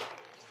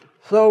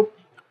 So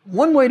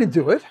one way to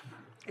do it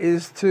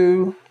is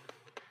to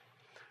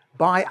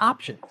buy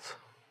options.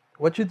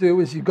 What you do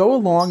is you go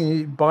along and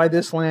you buy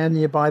this land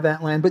and you buy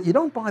that land, but you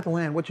don't buy the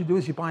land. What you do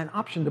is you buy an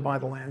option to buy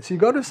the land. So you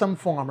go to some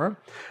farmer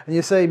and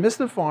you say,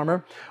 Mr.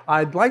 Farmer,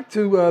 I'd like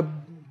to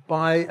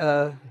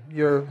buy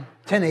your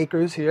 10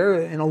 acres here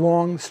in a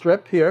long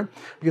strip here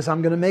because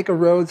I'm going to make a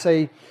road,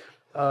 say,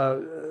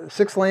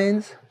 6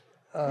 lanes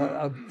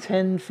of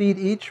 10 feet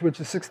each, which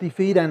is 60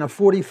 feet, and a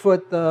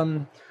 40-foot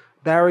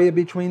barrier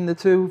between the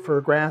two for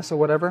grass or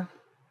whatever.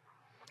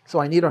 So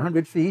I need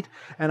 100 feet,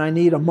 and I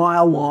need a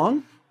mile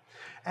long,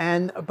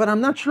 but I'm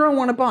not sure I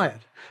want to buy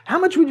it. How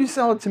much would you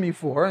sell it to me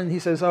for? And he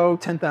says, oh,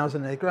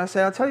 10,000 an acre. I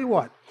say, I'll tell you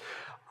what.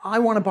 I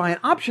want to buy an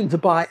option to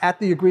buy at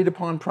the agreed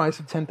upon price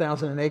of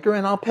 10,000 an acre,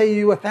 and I'll pay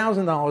you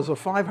 $1,000 or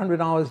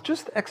 $500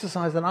 just to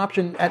exercise that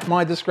option at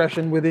my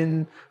discretion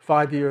within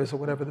 5 years or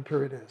whatever the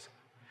period is.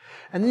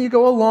 And then you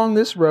go along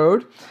this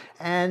road,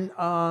 and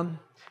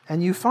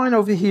you find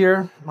over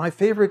here my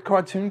favorite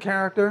cartoon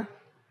character,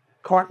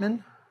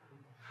 Cartman.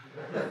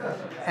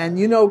 And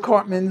you know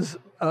Cartman's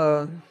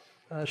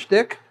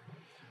shtick?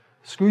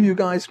 Screw you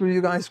guys, screw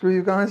you guys, screw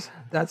you guys.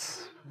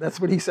 That's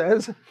what he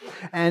says.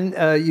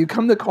 And you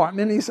come to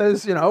Cartman, he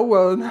says, you know,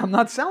 well, I'm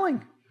not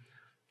selling.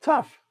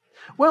 Tough.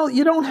 Well,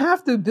 you don't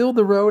have to build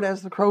the road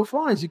as the crow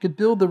flies. You could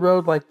build the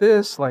road like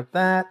this, like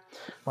that,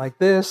 like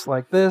this,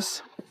 like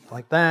this,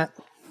 like that,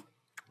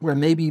 where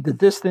maybe the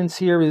distance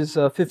here is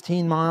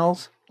 15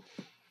 miles.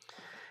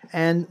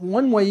 And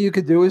one way you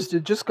could do is to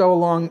just go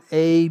along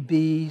A,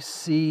 B,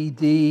 C,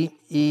 D,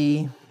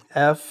 E,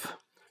 F,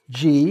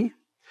 G,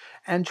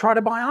 and try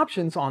to buy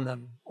options on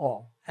them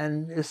all.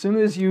 And as soon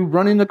as you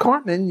run into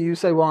Cartman, you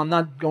say, well, I'm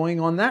not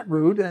going on that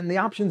route, and the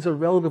options are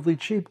relatively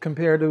cheap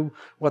compared to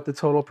what the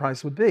total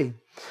price would be.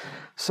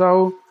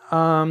 So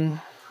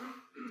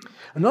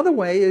Another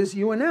way is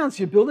you announce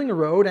you're building a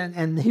road,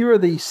 and here are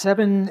the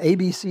 7 A,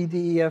 B, C,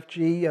 D, E, F,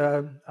 G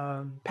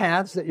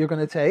paths that you're going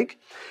to take,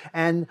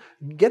 and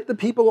get the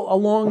people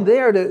along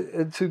there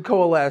to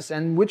coalesce.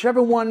 And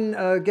whichever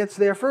one gets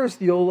there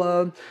first,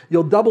 you'll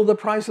double the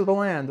price of the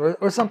land,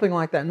 or something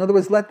like that. In other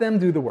words, let them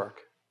do the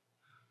work.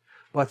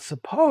 But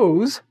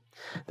suppose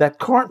that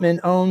Cartman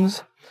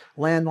owns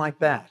land like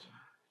that,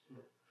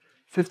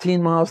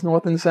 15 miles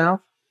north and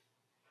south.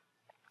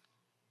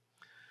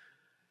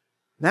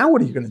 Now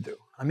what are you going to do?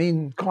 I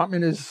mean,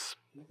 Cartman is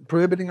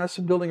prohibiting us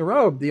from building a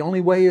road. The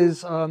only way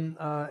is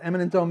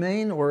eminent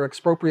domain, or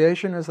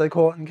expropriation, as they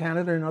call it in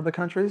Canada and other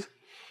countries.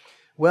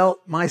 Well,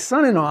 my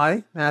son and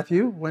I,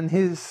 Matthew, when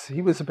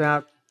he was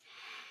about,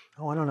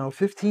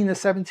 15 or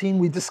 17,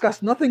 we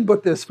discussed nothing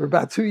but this for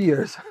about 2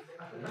 years.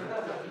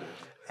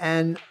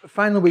 And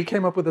finally we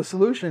came up with a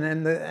solution,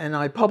 and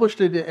I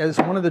published it as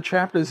one of the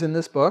chapters in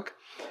this book.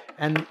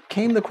 And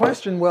came the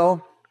question,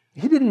 well,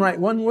 he didn't write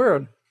one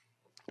word,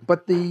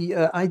 but the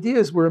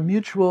ideas were a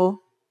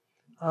mutual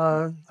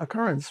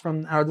occurrence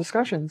from our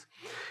discussions.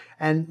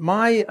 And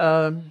my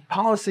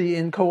policy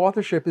in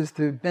co-authorship is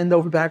to bend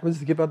over backwards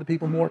to give other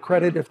people more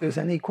credit if there's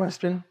any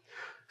question.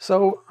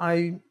 So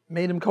I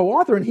made him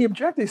co-author, and he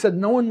objected. He said,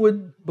 no one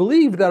would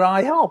believe that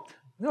I helped.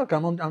 Look,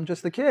 I'm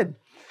just a kid.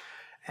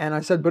 And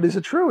I said, but is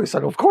it true? He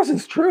said, of course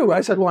it's true.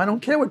 I said, well, I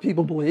don't care what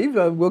people believe.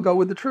 We'll go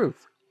with the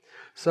truth.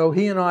 So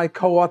he and I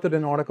co-authored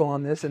an article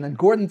on this, and then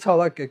Gordon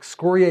Tullock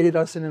excoriated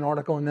us in an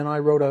article, and then I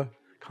wrote a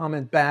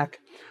comment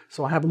back.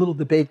 So I have a little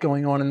debate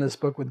going on in this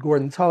book with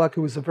Gordon Tullock,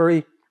 who is a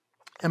very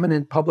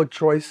eminent public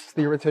choice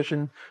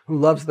theoretician who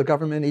loves the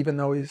government, even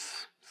though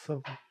he's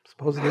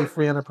supposedly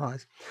free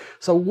enterprise.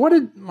 So what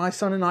did my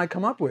son and I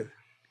come up with?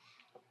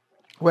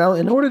 Well,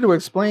 in order to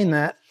explain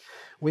that,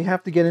 we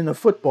have to get into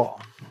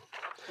football.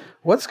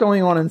 What's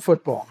going on in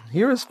football?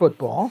 Here is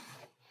football,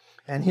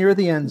 and here are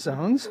the end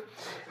zones,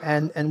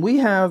 and we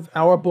have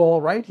our ball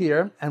right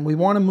here, and we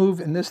want to move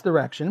in this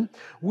direction.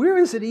 Where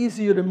is it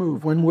easier to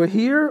move, when we're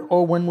here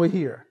or when we're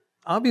here?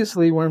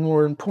 Obviously, when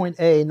we're in point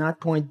A, not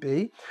point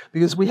B,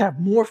 because we have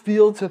more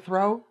field to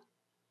throw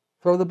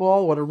the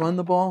ball or to run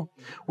the ball,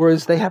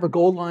 whereas they have a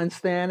goal line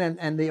stand,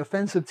 and the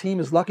offensive team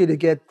is lucky to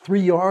get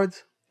 3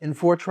 yards in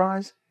 4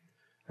 tries.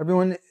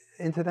 Everyone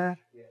into that?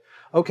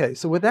 Okay,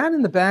 so with that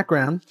in the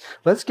background,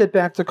 let's get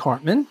back to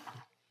Cartman.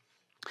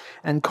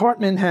 And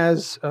Cartman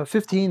has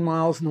 15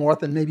 miles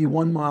north and maybe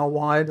 1 mile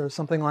wide or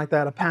something like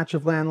that, a patch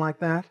of land like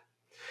that.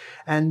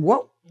 And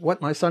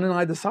what my son and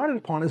I decided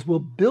upon is we'll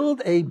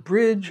build a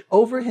bridge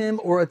over him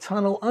or a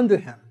tunnel under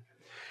him.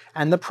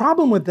 And the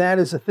problem with that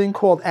is a thing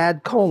called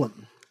ad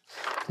coelum.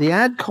 The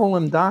ad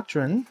coelum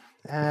doctrine,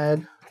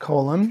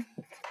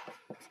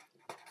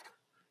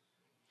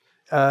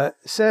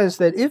 says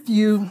that if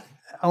you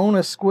own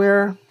a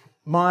square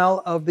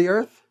mile of the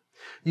earth,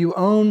 you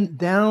own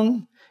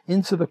down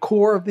into the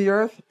core of the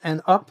earth and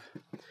up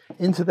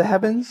into the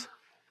heavens,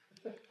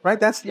 right?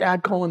 That's the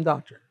ad coelum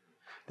doctrine.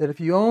 That if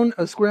you own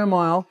a square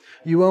mile,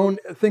 you own,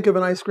 think of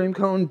an ice cream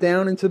cone,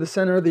 down into the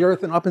center of the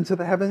earth and up into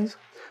the heavens.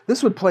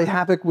 This would play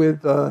havoc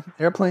with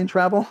airplane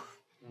travel.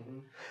 Mm-hmm.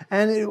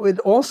 And it would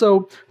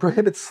also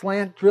prohibit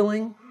slant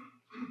drilling.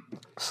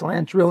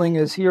 Slant drilling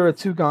is, here are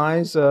 2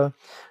 guys,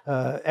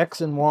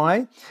 X and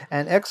Y,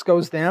 and X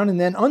goes down and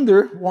then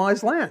under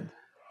Y's land.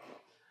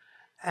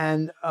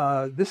 And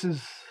this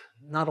is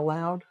not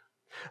allowed.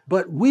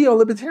 But we are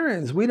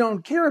libertarians. We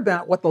don't care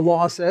about what the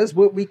law says.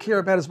 What we care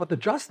about is what the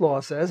just law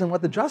says. And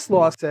what the just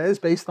law says,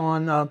 based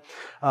on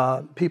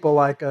people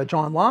like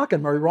John Locke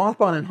and Murray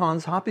Rothbard and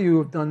Hans Hoppe, who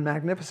have done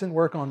magnificent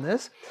work on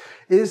this,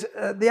 is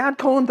the ad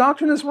coelum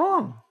doctrine is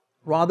wrong.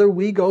 Rather,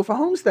 we go for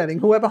homesteading.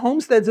 Whoever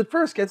homesteads it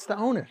first gets to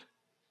own it.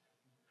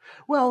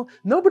 Well,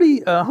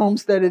 nobody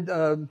homesteaded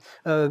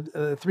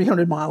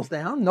 300 miles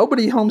down.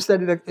 Nobody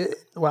homesteaded,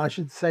 well, I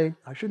shouldn't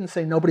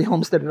say nobody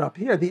homesteaded up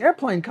here. The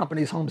airplane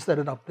companies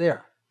homesteaded up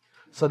there.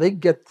 So they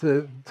get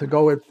to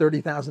go at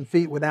 30,000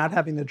 feet without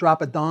having to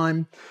drop a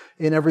dime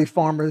in every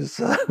farmer's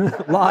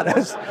lot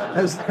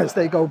as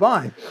they go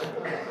by.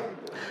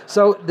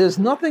 So there's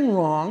nothing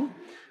wrong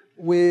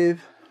with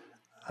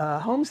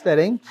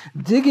homesteading,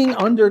 digging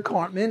under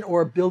Cartman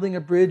or building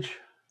a bridge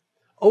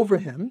over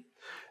him,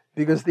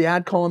 because the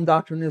ad coelum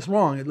doctrine is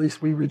wrong. At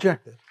least we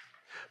reject it.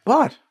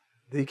 But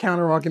the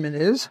counter-argument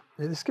is,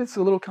 this gets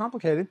a little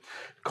complicated,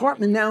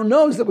 Cartman now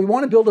knows that we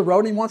want to build a road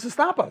and he wants to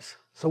stop us.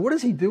 So what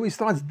does he do? He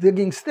starts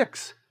digging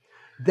sticks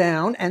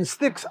down and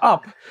sticks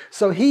up.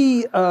 So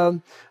he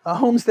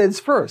homesteads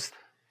first.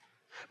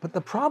 But the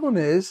problem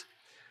is,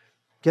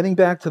 getting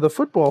back to the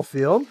football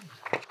field,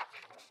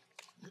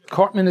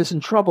 Cartman is in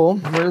trouble.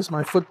 Where's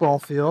my football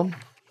field?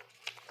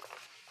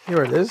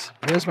 Here it is.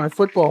 Here's my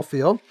football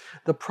field.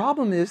 The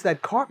problem is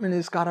that Cartman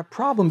has got a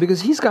problem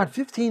because he's got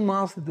 15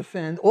 miles to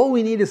defend. All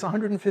we need is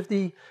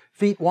 150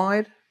 feet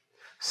wide,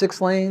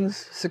 6 lanes,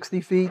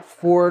 60 feet,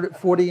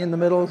 40 in the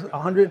middle,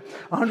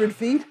 100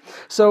 feet.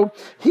 So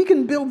he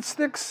can build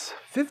sticks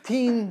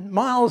 15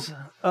 miles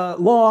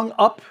long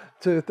up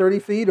to 30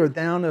 feet or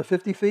down to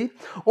 50 feet.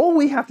 All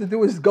we have to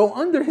do is go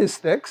under his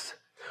sticks,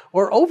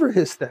 or over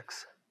his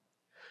sticks.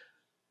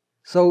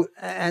 So,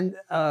 and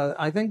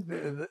I think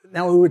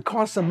now it would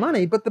cost some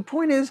money, but the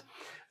point is,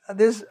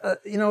 there's,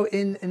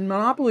 in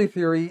monopoly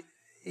theory,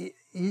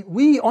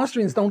 we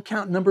Austrians don't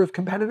count number of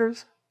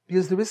competitors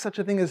because there is such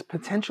a thing as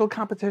potential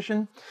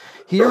competition.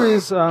 Here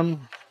is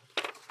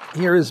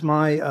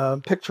my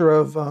picture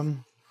of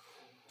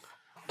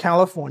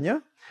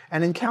California,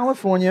 and in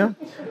California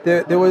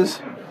there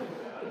was.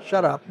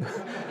 Shut up.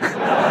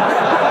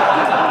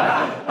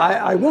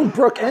 I won't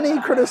brook any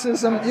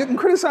criticism. You can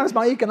criticize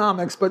my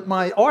economics, but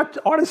my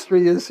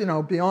artistry is,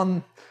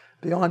 beyond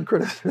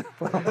criticism.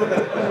 Well,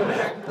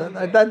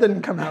 that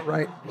didn't come out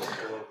right.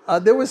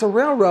 There was a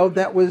railroad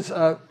that was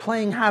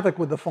playing havoc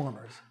with the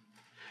farmers.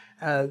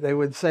 They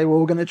would say, well,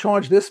 we're going to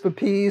charge this for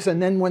peas, and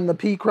then when the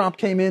pea crop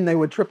came in, they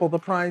would triple the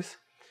price.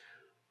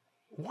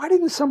 Why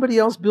didn't somebody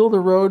else build a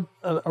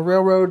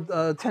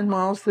railroad 10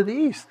 miles to the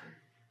east?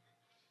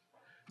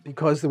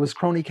 Because there was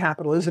crony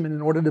capitalism, and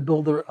in order to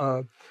build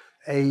a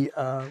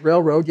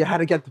railroad, you had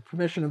to get the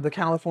permission of the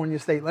California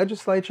state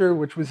legislature,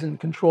 which was in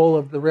control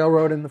of the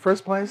railroad in the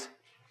first place.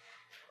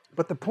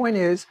 But the point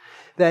is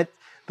that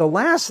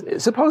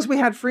suppose we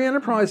had free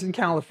enterprise in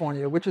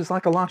California, which is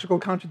like a logical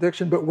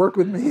contradiction, but work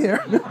with me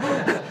here.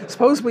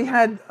 Suppose we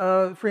had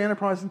free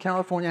enterprise in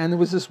California, and there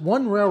was this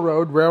one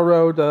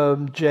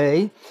Railroad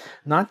J,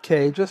 not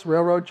K, just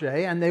Railroad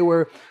J, and they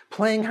were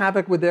playing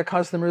havoc with their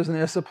customers and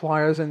their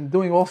suppliers and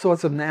doing all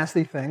sorts of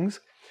nasty things.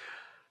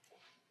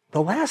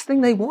 The last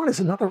thing they want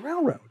is another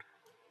railroad.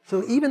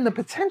 So even the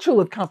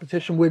potential of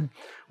competition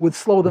would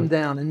slow them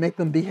down and make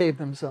them behave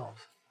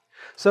themselves.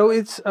 So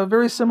it's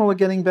very similar,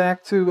 getting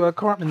back to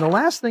Cartman. The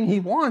last thing he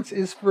wants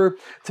is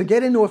to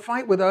get into a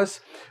fight with us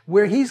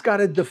where he's got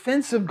a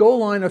defensive goal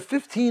line of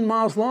 15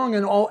 miles long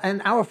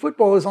and our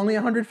football is only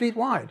 100 feet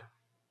wide.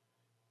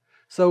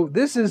 So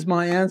this is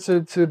my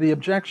answer to the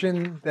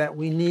objection that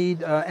we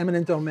need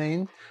eminent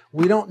domain.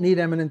 We don't need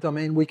eminent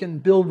domain. We can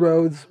build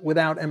roads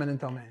without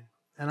eminent domain.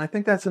 And I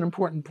think that's an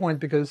important point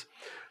because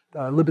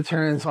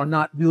libertarians are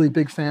not really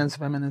big fans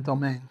of eminent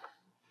domain.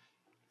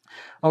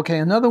 Okay,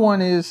 another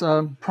one is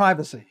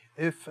privacy.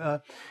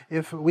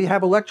 If we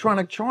have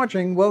electronic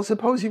charging, well,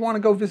 suppose you want to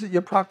go visit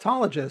your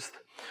proctologist,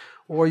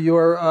 or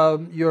you're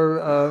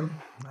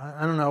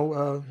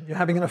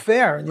having an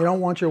affair and you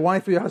don't want your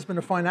wife or your husband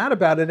to find out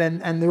about it,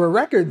 and there are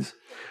records.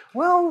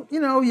 Well,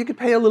 you could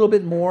pay a little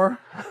bit more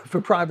for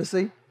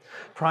privacy.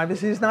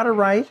 Privacy is not a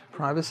right.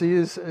 Privacy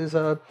is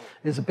a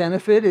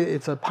benefit.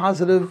 It's a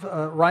positive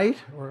right,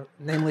 or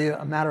namely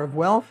a matter of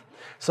wealth.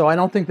 So I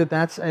don't think that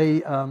that's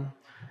a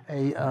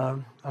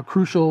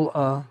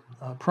crucial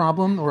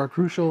problem or a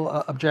crucial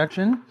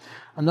objection.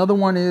 Another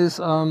one is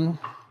the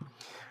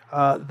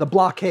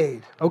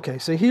blockade. Okay,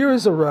 so here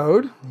is a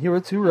road. Here are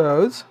two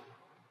roads.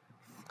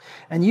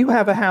 And you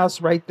have a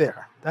house right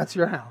there. That's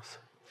your house.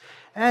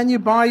 And you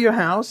buy your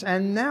house,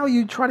 and now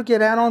you try to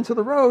get out onto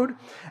the road,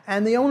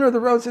 and the owner of the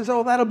road says,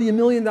 oh, that'll be $1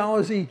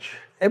 million each.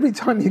 Every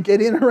time you get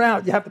in or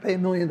out, you have to pay $1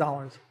 million.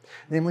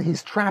 Namely,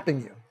 he's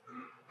trapping you.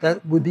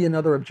 That would be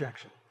another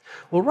objection.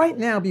 Well, right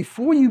now,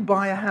 before you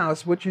buy a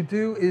house, what you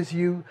do is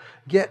you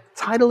get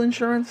title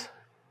insurance.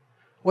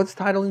 What's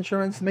title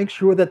insurance? Make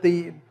sure that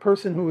the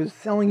person who is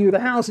selling you the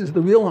house is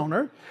the real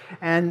owner.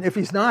 And if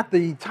he's not,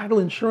 the title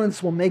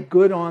insurance will make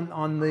good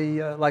on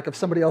the, like if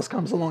somebody else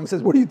comes along and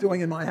says, what are you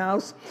doing in my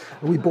house?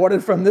 We bought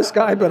it from this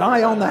guy, but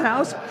I own the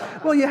house.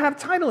 Well, you have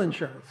title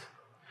insurance.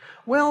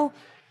 Well,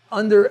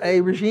 under a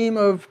regime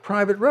of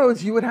private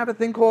roads, you would have a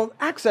thing called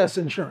access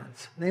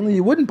insurance. Namely,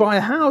 you wouldn't buy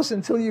a house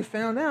until you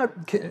found out,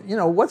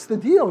 what's the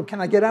deal?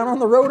 Can I get out on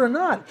the road or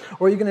not?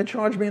 Or are you going to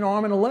charge me an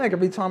arm and a leg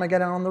every time I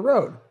get out on the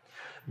road?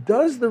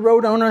 Does the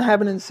road owner have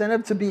an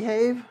incentive to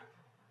behave?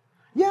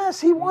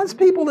 Yes, he wants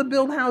people to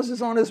build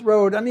houses on his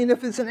road. I mean,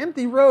 if it's an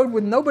empty road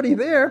with nobody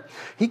there,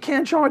 he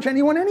can't charge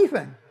anyone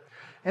anything.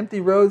 Empty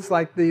roads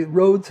like the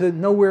road to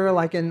nowhere,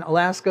 like in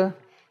Alaska.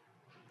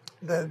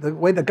 The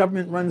way the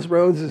government runs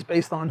roads is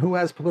based on who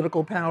has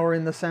political power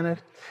in the Senate.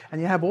 And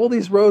you have all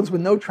these roads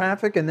with no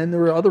traffic, and then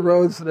there are other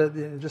roads that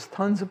are just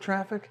tons of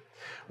traffic.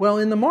 Well,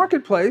 in the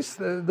marketplace,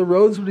 the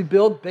roads would be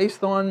built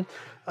based on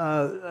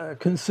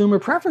consumer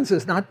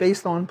preferences, not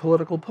based on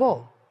political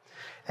pull.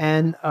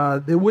 And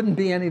there wouldn't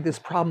be any of this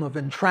problem of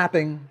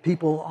entrapping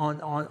people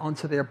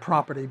onto their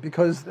property,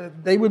 because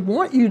they would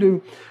want you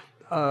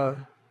to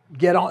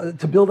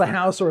to build a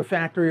house or a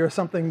factory or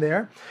something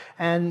there.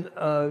 And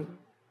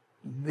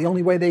the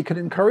only way they could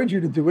encourage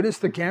you to do it is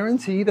to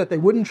guarantee that they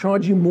wouldn't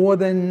charge you more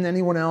than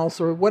anyone else,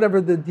 or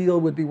whatever the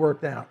deal would be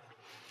worked out.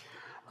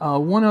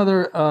 One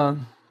other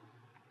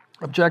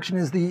objection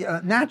is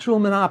the natural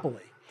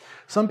monopoly.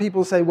 Some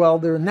people say, well,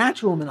 there are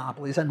natural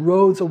monopolies, and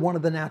roads are one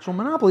of the natural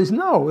monopolies.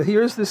 No,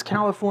 here's this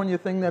California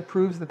thing that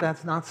proves that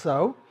that's not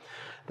so.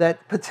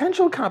 That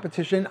potential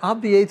competition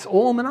obviates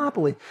all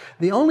monopoly.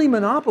 The only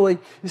monopoly,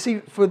 you see,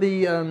 for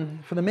the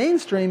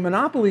mainstream,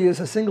 monopoly is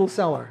a single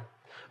seller.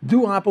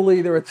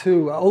 Duopoly, there are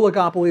two.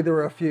 Oligopoly, there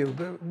are a few.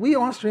 But we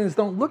Austrians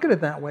don't look at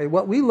it that way.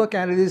 What we look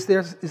at it is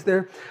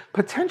there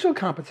potential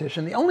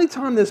competition. The only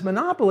time there's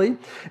monopoly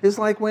is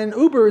like when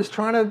Uber is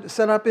trying to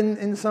set up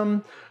in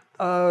some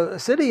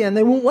city and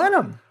they won't let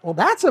them. Well,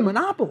 that's a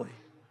monopoly.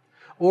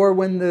 Or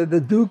when the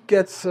Duke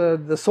gets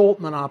the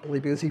salt monopoly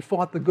because he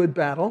fought the good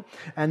battle,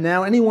 and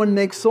now anyone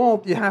makes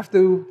salt, you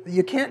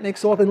can't make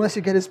salt unless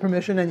you get his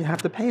permission and you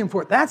have to pay him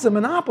for it. That's a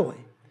monopoly.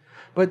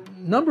 But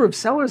number of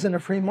sellers in a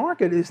free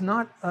market is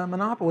not a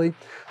monopoly,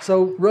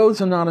 so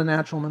roads are not a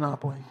natural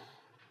monopoly.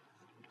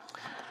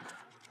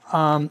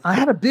 I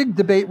had a big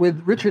debate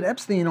with Richard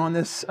Epstein on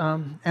this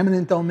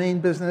eminent domain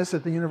business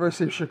at the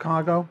University of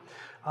Chicago.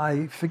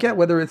 I forget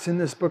whether it's in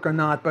this book or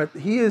not, but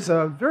he is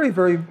a very,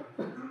 very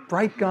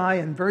bright guy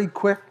and very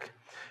quick.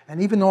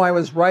 And even though I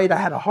was right, I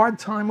had a hard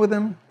time with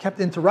him, kept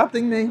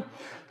interrupting me.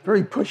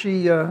 Very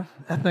pushy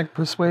ethnic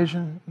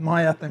persuasion,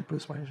 my ethnic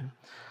persuasion.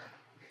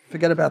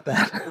 Forget about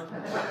that.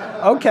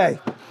 Okay.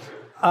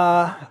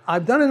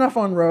 I've done enough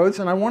on roads,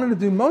 and I wanted to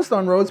do most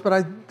on roads, but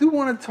I do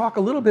want to talk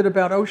a little bit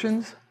about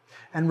oceans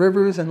and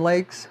rivers and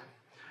lakes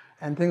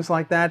and things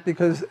like that,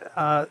 because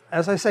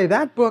as I say,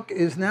 that book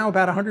is now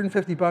about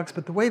 $150,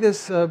 but the way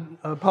this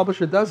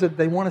publisher does it,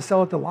 they want to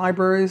sell it to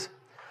libraries.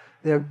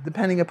 They're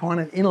depending upon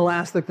an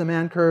inelastic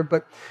demand curve,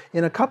 but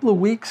in a couple of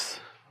weeks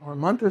or a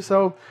month or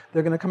so,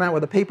 they're going to come out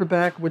with a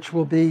paperback, which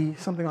will be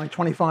something like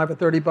 25 or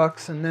 30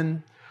 bucks, and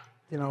then,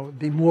 you know,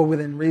 be more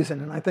within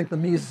reason. And I think the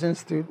Mises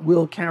Institute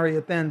will carry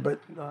it then, but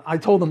I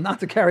told them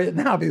not to carry it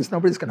now because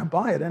nobody's going to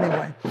buy it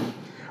anyway.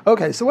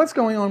 Okay, so what's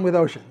going on with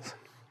oceans?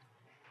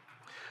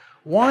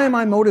 Why am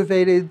I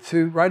motivated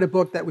to write a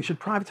book that we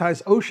should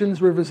privatize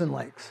oceans, rivers, and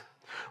lakes?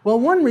 Well,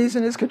 one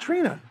reason is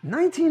Katrina.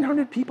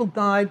 1,900 people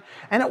died,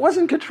 and it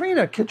wasn't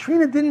Katrina.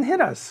 Katrina didn't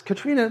hit us.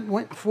 Katrina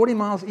went 40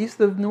 miles east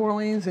of New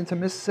Orleans into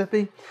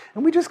Mississippi,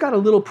 and we just got a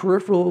little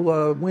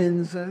peripheral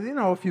winds. You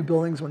know, a few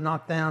buildings were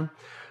knocked down.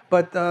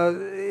 But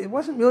it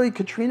wasn't really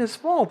Katrina's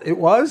fault. It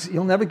was,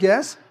 you'll never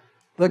guess,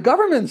 the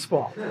government's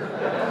fault.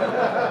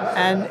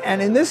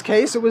 and in this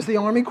case, it was the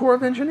Army Corps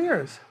of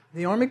Engineers.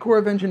 The Army Corps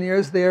of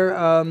Engineers,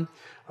 their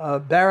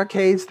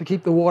barricades to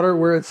keep the water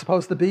where it's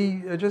supposed to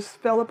be just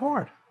fell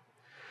apart.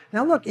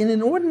 Now look, in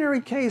an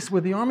ordinary case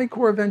where the Army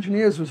Corps of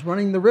Engineers was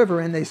running the river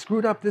and they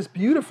screwed up this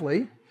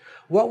beautifully,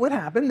 what would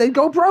happen? They'd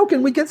go broke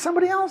and we'd get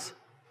somebody else.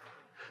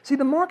 See,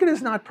 the market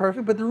is not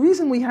perfect, but the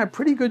reason we have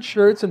pretty good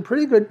shirts and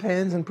pretty good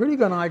pens and pretty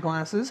good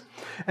eyeglasses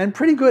and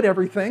pretty good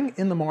everything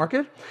in the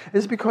market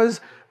is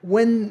because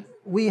when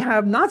we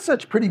have not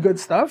such pretty good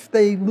stuff,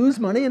 they lose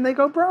money and they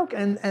go broke,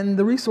 and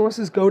the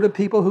resources go to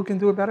people who can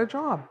do a better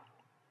job.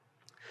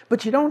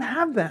 But you don't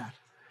have that.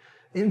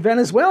 In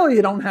Venezuela,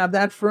 you don't have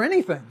that for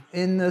anything.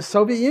 In the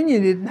Soviet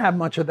Union, you didn't have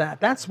much of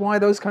that. That's why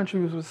those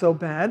countries were so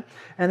bad.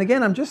 And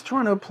again, I'm just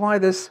trying to apply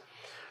this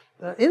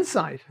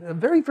insight, a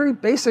very, very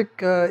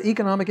basic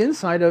economic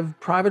insight of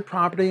private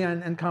property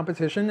and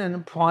competition, and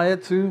apply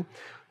it to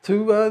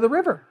the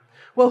river.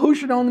 Well, who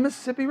should own the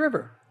Mississippi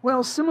River?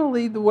 Well,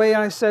 similarly, the way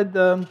I said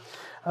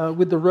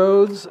with the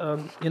roads,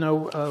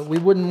 we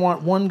wouldn't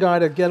want one guy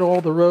to get all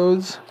the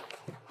roads.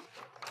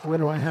 Where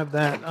do I have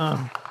that?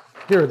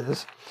 Here it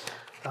is.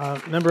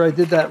 Remember I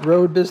did that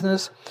road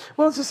business?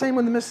 Well, it's the same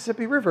with the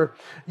Mississippi River.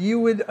 You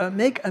would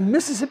make a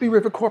Mississippi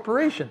River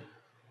Corporation.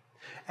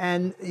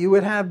 And you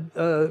would have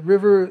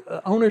river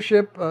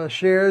ownership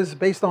shares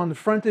based on the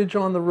frontage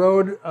on the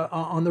road,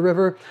 on the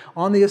river,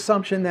 on the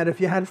assumption that if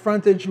you had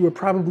frontage, you were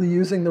probably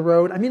using the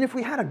road. I mean, if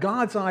we had a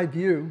God's eye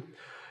view,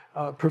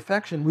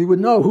 perfection, we would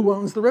know who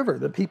owns the river,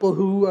 the people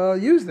who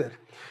used it.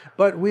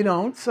 But we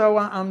don't, so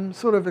I'm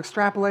sort of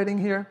extrapolating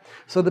here.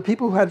 So the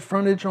people who had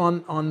frontage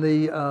on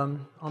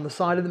the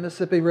side of the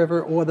Mississippi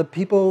River, or the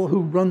people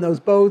who run those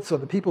boats, or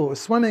the people who are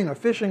swimming or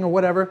fishing or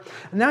whatever,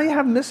 and now you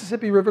have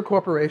Mississippi River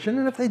Corporation,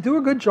 and if they do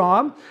a good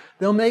job,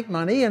 they'll make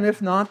money, and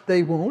if not,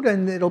 they won't,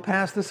 and it'll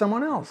pass to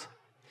someone else.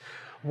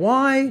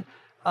 Why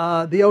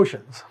the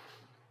oceans?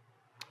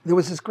 There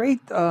was this great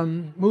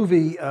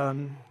movie,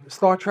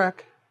 Star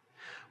Trek,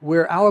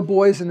 where our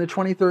boys in the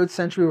 23rd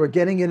century were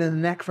getting it in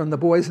the neck from the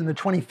boys in the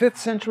 25th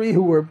century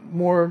who were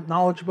more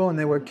knowledgeable, and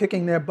they were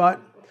kicking their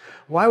butt.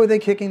 Why were they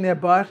kicking their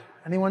butt?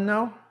 Anyone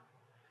know?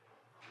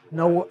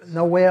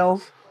 No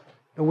whales.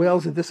 The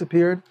whales had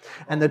disappeared.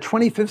 And the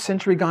 25th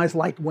century guys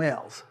liked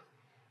whales.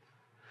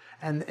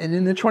 And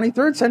in the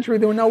 23rd century,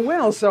 there were no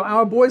whales. So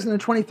our boys in the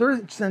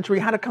 23rd century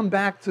had to come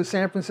back to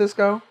San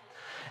Francisco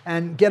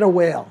and get a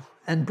whale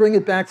and bring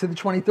it back to the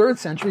 23rd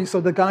century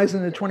so the guys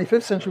in the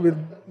 25th century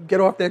would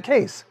get off their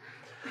case.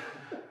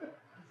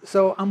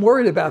 So I'm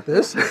worried about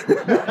this.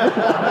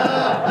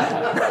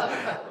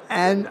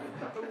 And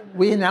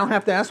we now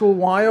have to ask, well,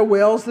 why are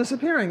whales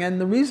disappearing?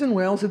 And the reason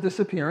whales are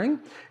disappearing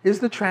is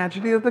the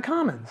tragedy of the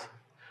commons.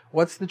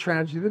 What's the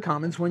tragedy of the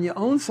commons? When you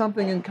own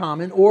something in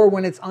common, or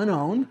when it's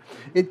unowned,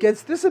 it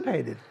gets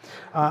dissipated.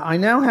 I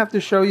now have to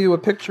show you a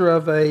picture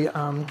of a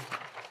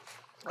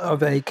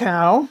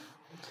cow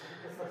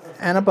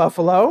and a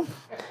buffalo,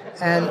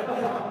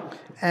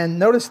 and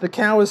notice the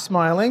cow is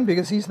smiling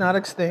because he's not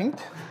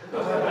extinct.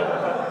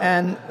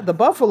 And the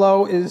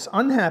buffalo is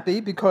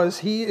unhappy because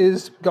he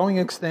is going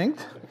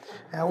extinct.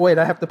 Wait,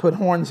 I have to put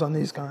horns on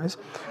these guys.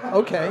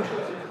 Okay.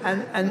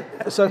 And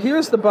so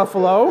here's the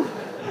buffalo,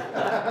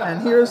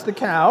 and here's the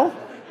cow.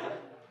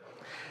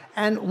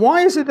 And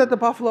why is it that the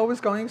buffalo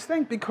is going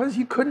extinct? Because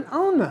you couldn't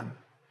own them.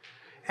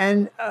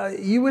 And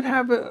you would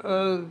have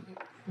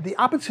the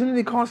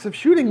opportunity cost of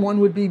shooting one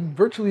would be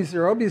virtually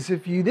zero, because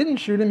if you didn't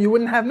shoot him, you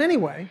wouldn't have him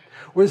anyway.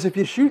 Whereas if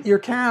you shoot your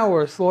cow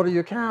or slaughter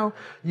your cow,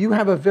 you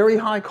have a very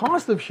high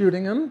cost of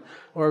shooting him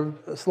or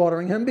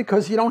slaughtering him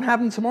because you don't have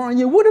him tomorrow, and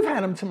you would have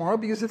had him tomorrow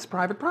because it's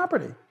private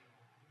property.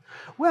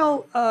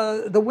 Well,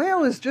 the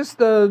whale is just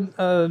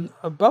a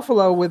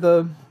buffalo with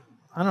a,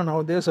 I don't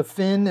know, there's a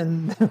fin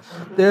and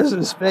there's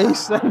his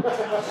face. And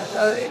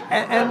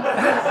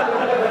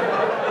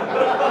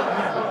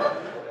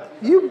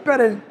you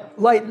better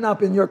lighten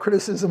up in your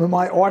criticism of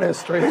my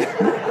artistry,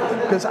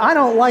 because I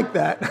don't like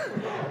that.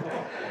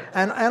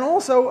 And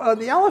also,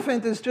 the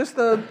elephant is just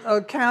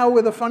a cow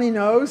with a funny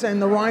nose,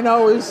 and the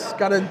rhino has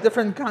got a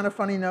different kind of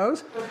funny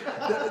nose.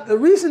 The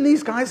reason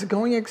these guys are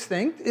going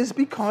extinct is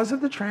because of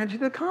the tragedy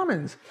of the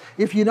commons.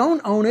 If you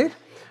don't own it,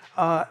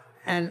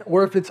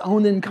 or if it's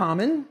owned in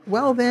common,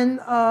 well then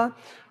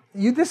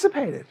you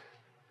dissipate it.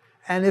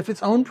 And if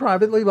it's owned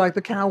privately, like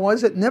the cow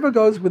was, it never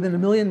goes within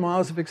 1,000,000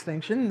 miles of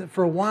extinction.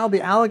 For a while, the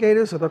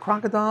alligators or the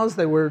crocodiles,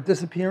 they were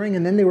disappearing,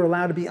 and then they were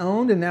allowed to be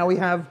owned, and now we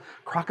have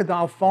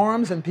crocodile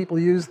farms, and people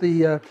use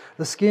the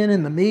skin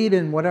and the meat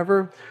and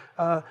whatever.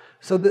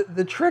 So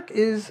the trick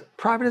is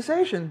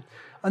privatization.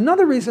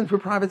 Another reason for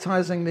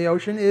privatizing the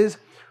ocean is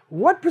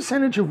what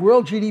percentage of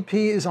world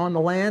GDP is on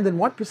the land and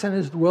what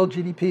percentage of the world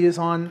GDP is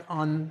on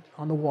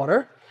the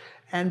water.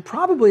 And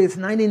probably it's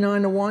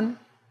 99 to 1.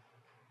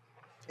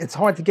 It's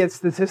hard to get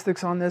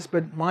statistics on this,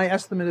 but my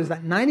estimate is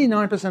that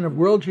 99% of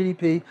world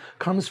GDP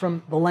comes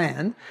from the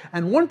land,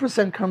 and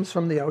 1% comes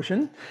from the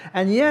ocean,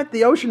 and yet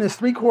the ocean is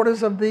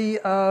 3/4 of the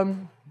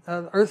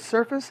Earth's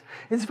surface.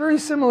 It's very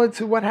similar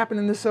to what happened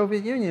in the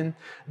Soviet Union.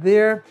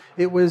 There,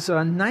 it was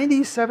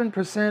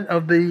 97%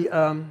 of the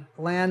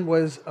land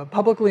was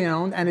publicly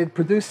owned, and it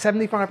produced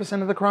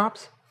 75% of the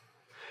crops,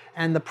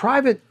 and the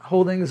private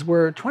holdings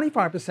were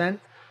 25%.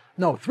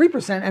 No,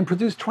 3%, and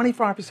produced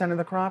 25% of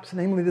the crops.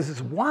 Namely, there's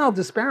this wild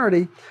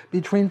disparity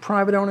between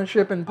private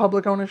ownership and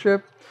public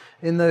ownership.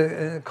 In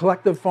the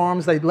collective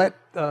farms, they let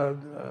the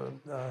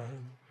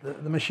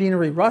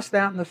machinery rust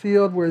out in the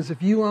field, whereas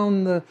if you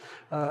own the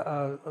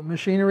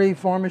machinery,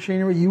 farm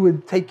machinery, you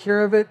would take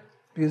care of it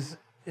because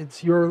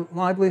it's your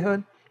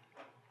livelihood.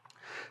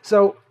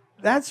 So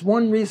that's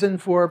one reason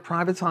for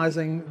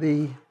privatizing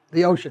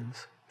the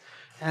oceans.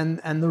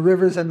 And the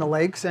rivers and the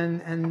lakes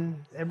and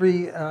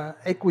every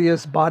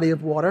aqueous body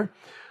of water.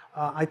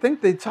 I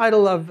think the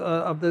title of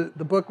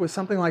the book was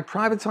something like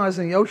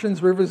Privatizing the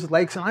Oceans, Rivers,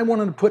 Lakes, and I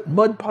wanted to put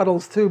mud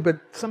puddles too, but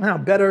somehow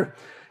better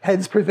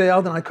heads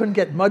prevailed, and I couldn't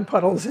get mud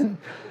puddles in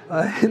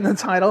the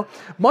title.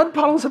 Mud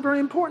puddles are very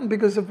important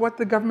because of what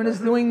the government is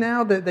doing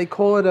now. They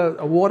call it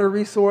a water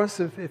resource.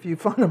 If you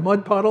find a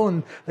mud puddle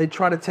and they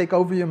try to take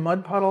over your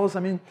mud puddles, I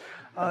mean,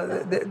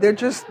 they're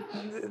just,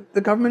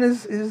 the government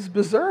is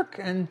berserk.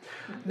 And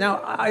now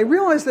I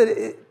realize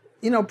that,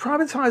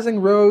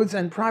 privatizing roads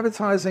and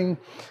privatizing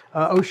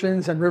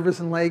oceans and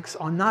rivers and lakes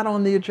are not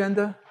on the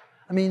agenda.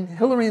 I mean,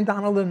 Hillary and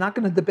Donald are not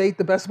going to debate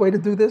the best way to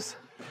do this,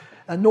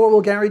 nor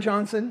will Gary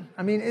Johnson.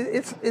 I mean,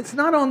 it's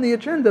not on the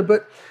agenda,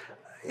 but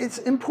it's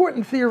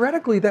important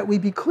theoretically that we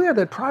be clear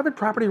that private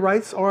property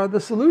rights are the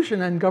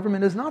solution and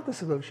government is not the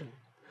solution.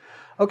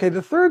 Okay,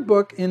 the third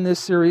book in this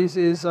series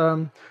is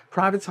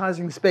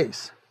Privatizing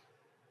Space.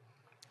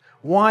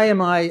 Why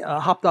am I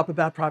hopped up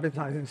about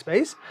privatizing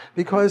space?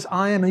 Because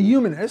I am a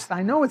humanist.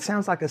 I know it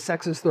sounds like a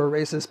sexist or a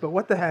racist, but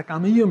what the heck,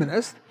 I'm a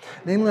humanist.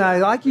 Namely, I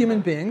like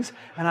human beings,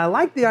 and I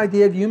like the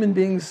idea of human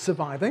beings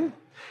surviving.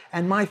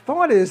 And my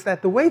thought is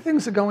that the way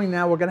things are going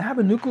now, we're going to have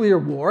a nuclear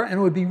war, and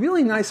it would be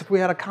really nice if we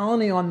had a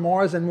colony on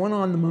Mars and one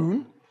on the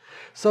moon,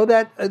 so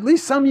that at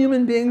least some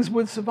human beings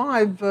would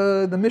survive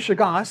the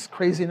mishigas,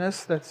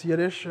 craziness, that's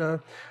Yiddish,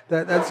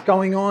 that's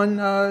going on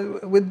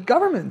with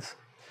governments.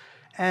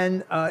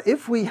 And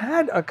if we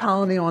had a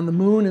colony on the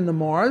moon and the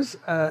Mars,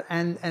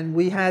 and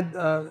we had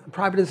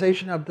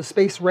privatization of the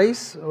space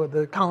race or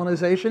the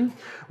colonization,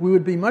 we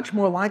would be much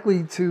more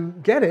likely to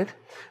get it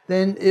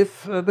than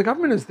if the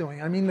government is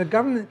doing. I mean, the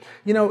government,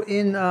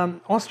 in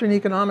Austrian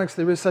economics,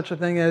 there is such a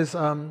thing as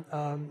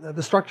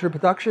the structure of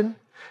production,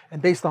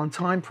 and based on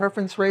time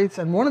preference rates.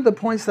 And one of the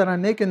points that I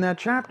make in that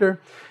chapter,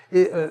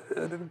 I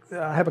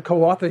have a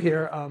co-author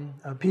here,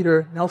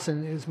 Peter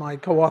Nelson is my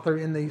co-author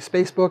in the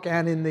space book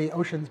and in the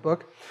oceans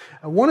book.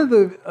 One of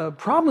the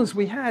problems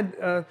we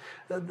had,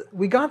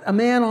 we got a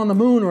man on the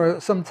moon or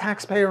some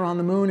taxpayer on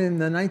the moon in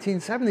the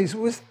 1970s. It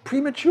was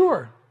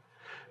premature.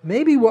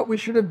 Maybe what we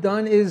should have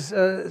done is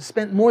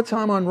spent more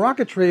time on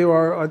rocketry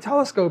or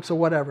telescopes or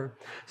whatever.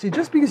 See,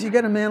 just because you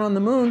get a man on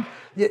the moon,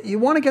 you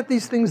want to get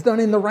these things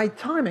done in the right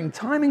timing.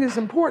 Timing is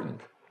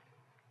important.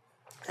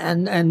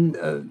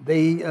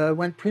 they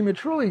went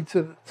prematurely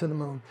to the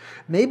moon.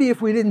 Maybe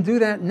if we didn't do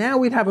that, now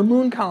we'd have a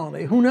moon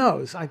colony. Who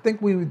knows? I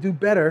think we would do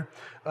better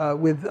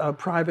with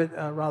private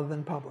rather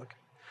than public.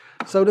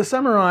 So to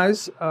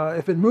summarize,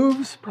 if it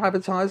moves,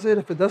 privatize it.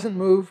 If it doesn't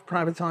move,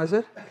 privatize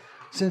it.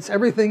 Since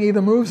everything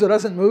either moves or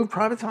doesn't move,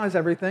 privatize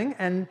everything.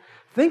 And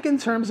think in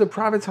terms of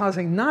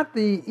privatizing not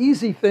the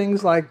easy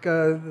things like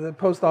the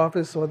post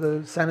office or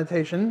the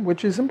sanitation,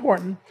 which is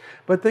important,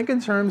 but think in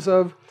terms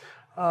of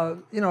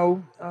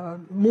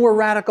more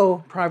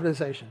radical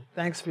privatization.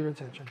 Thanks for your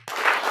attention.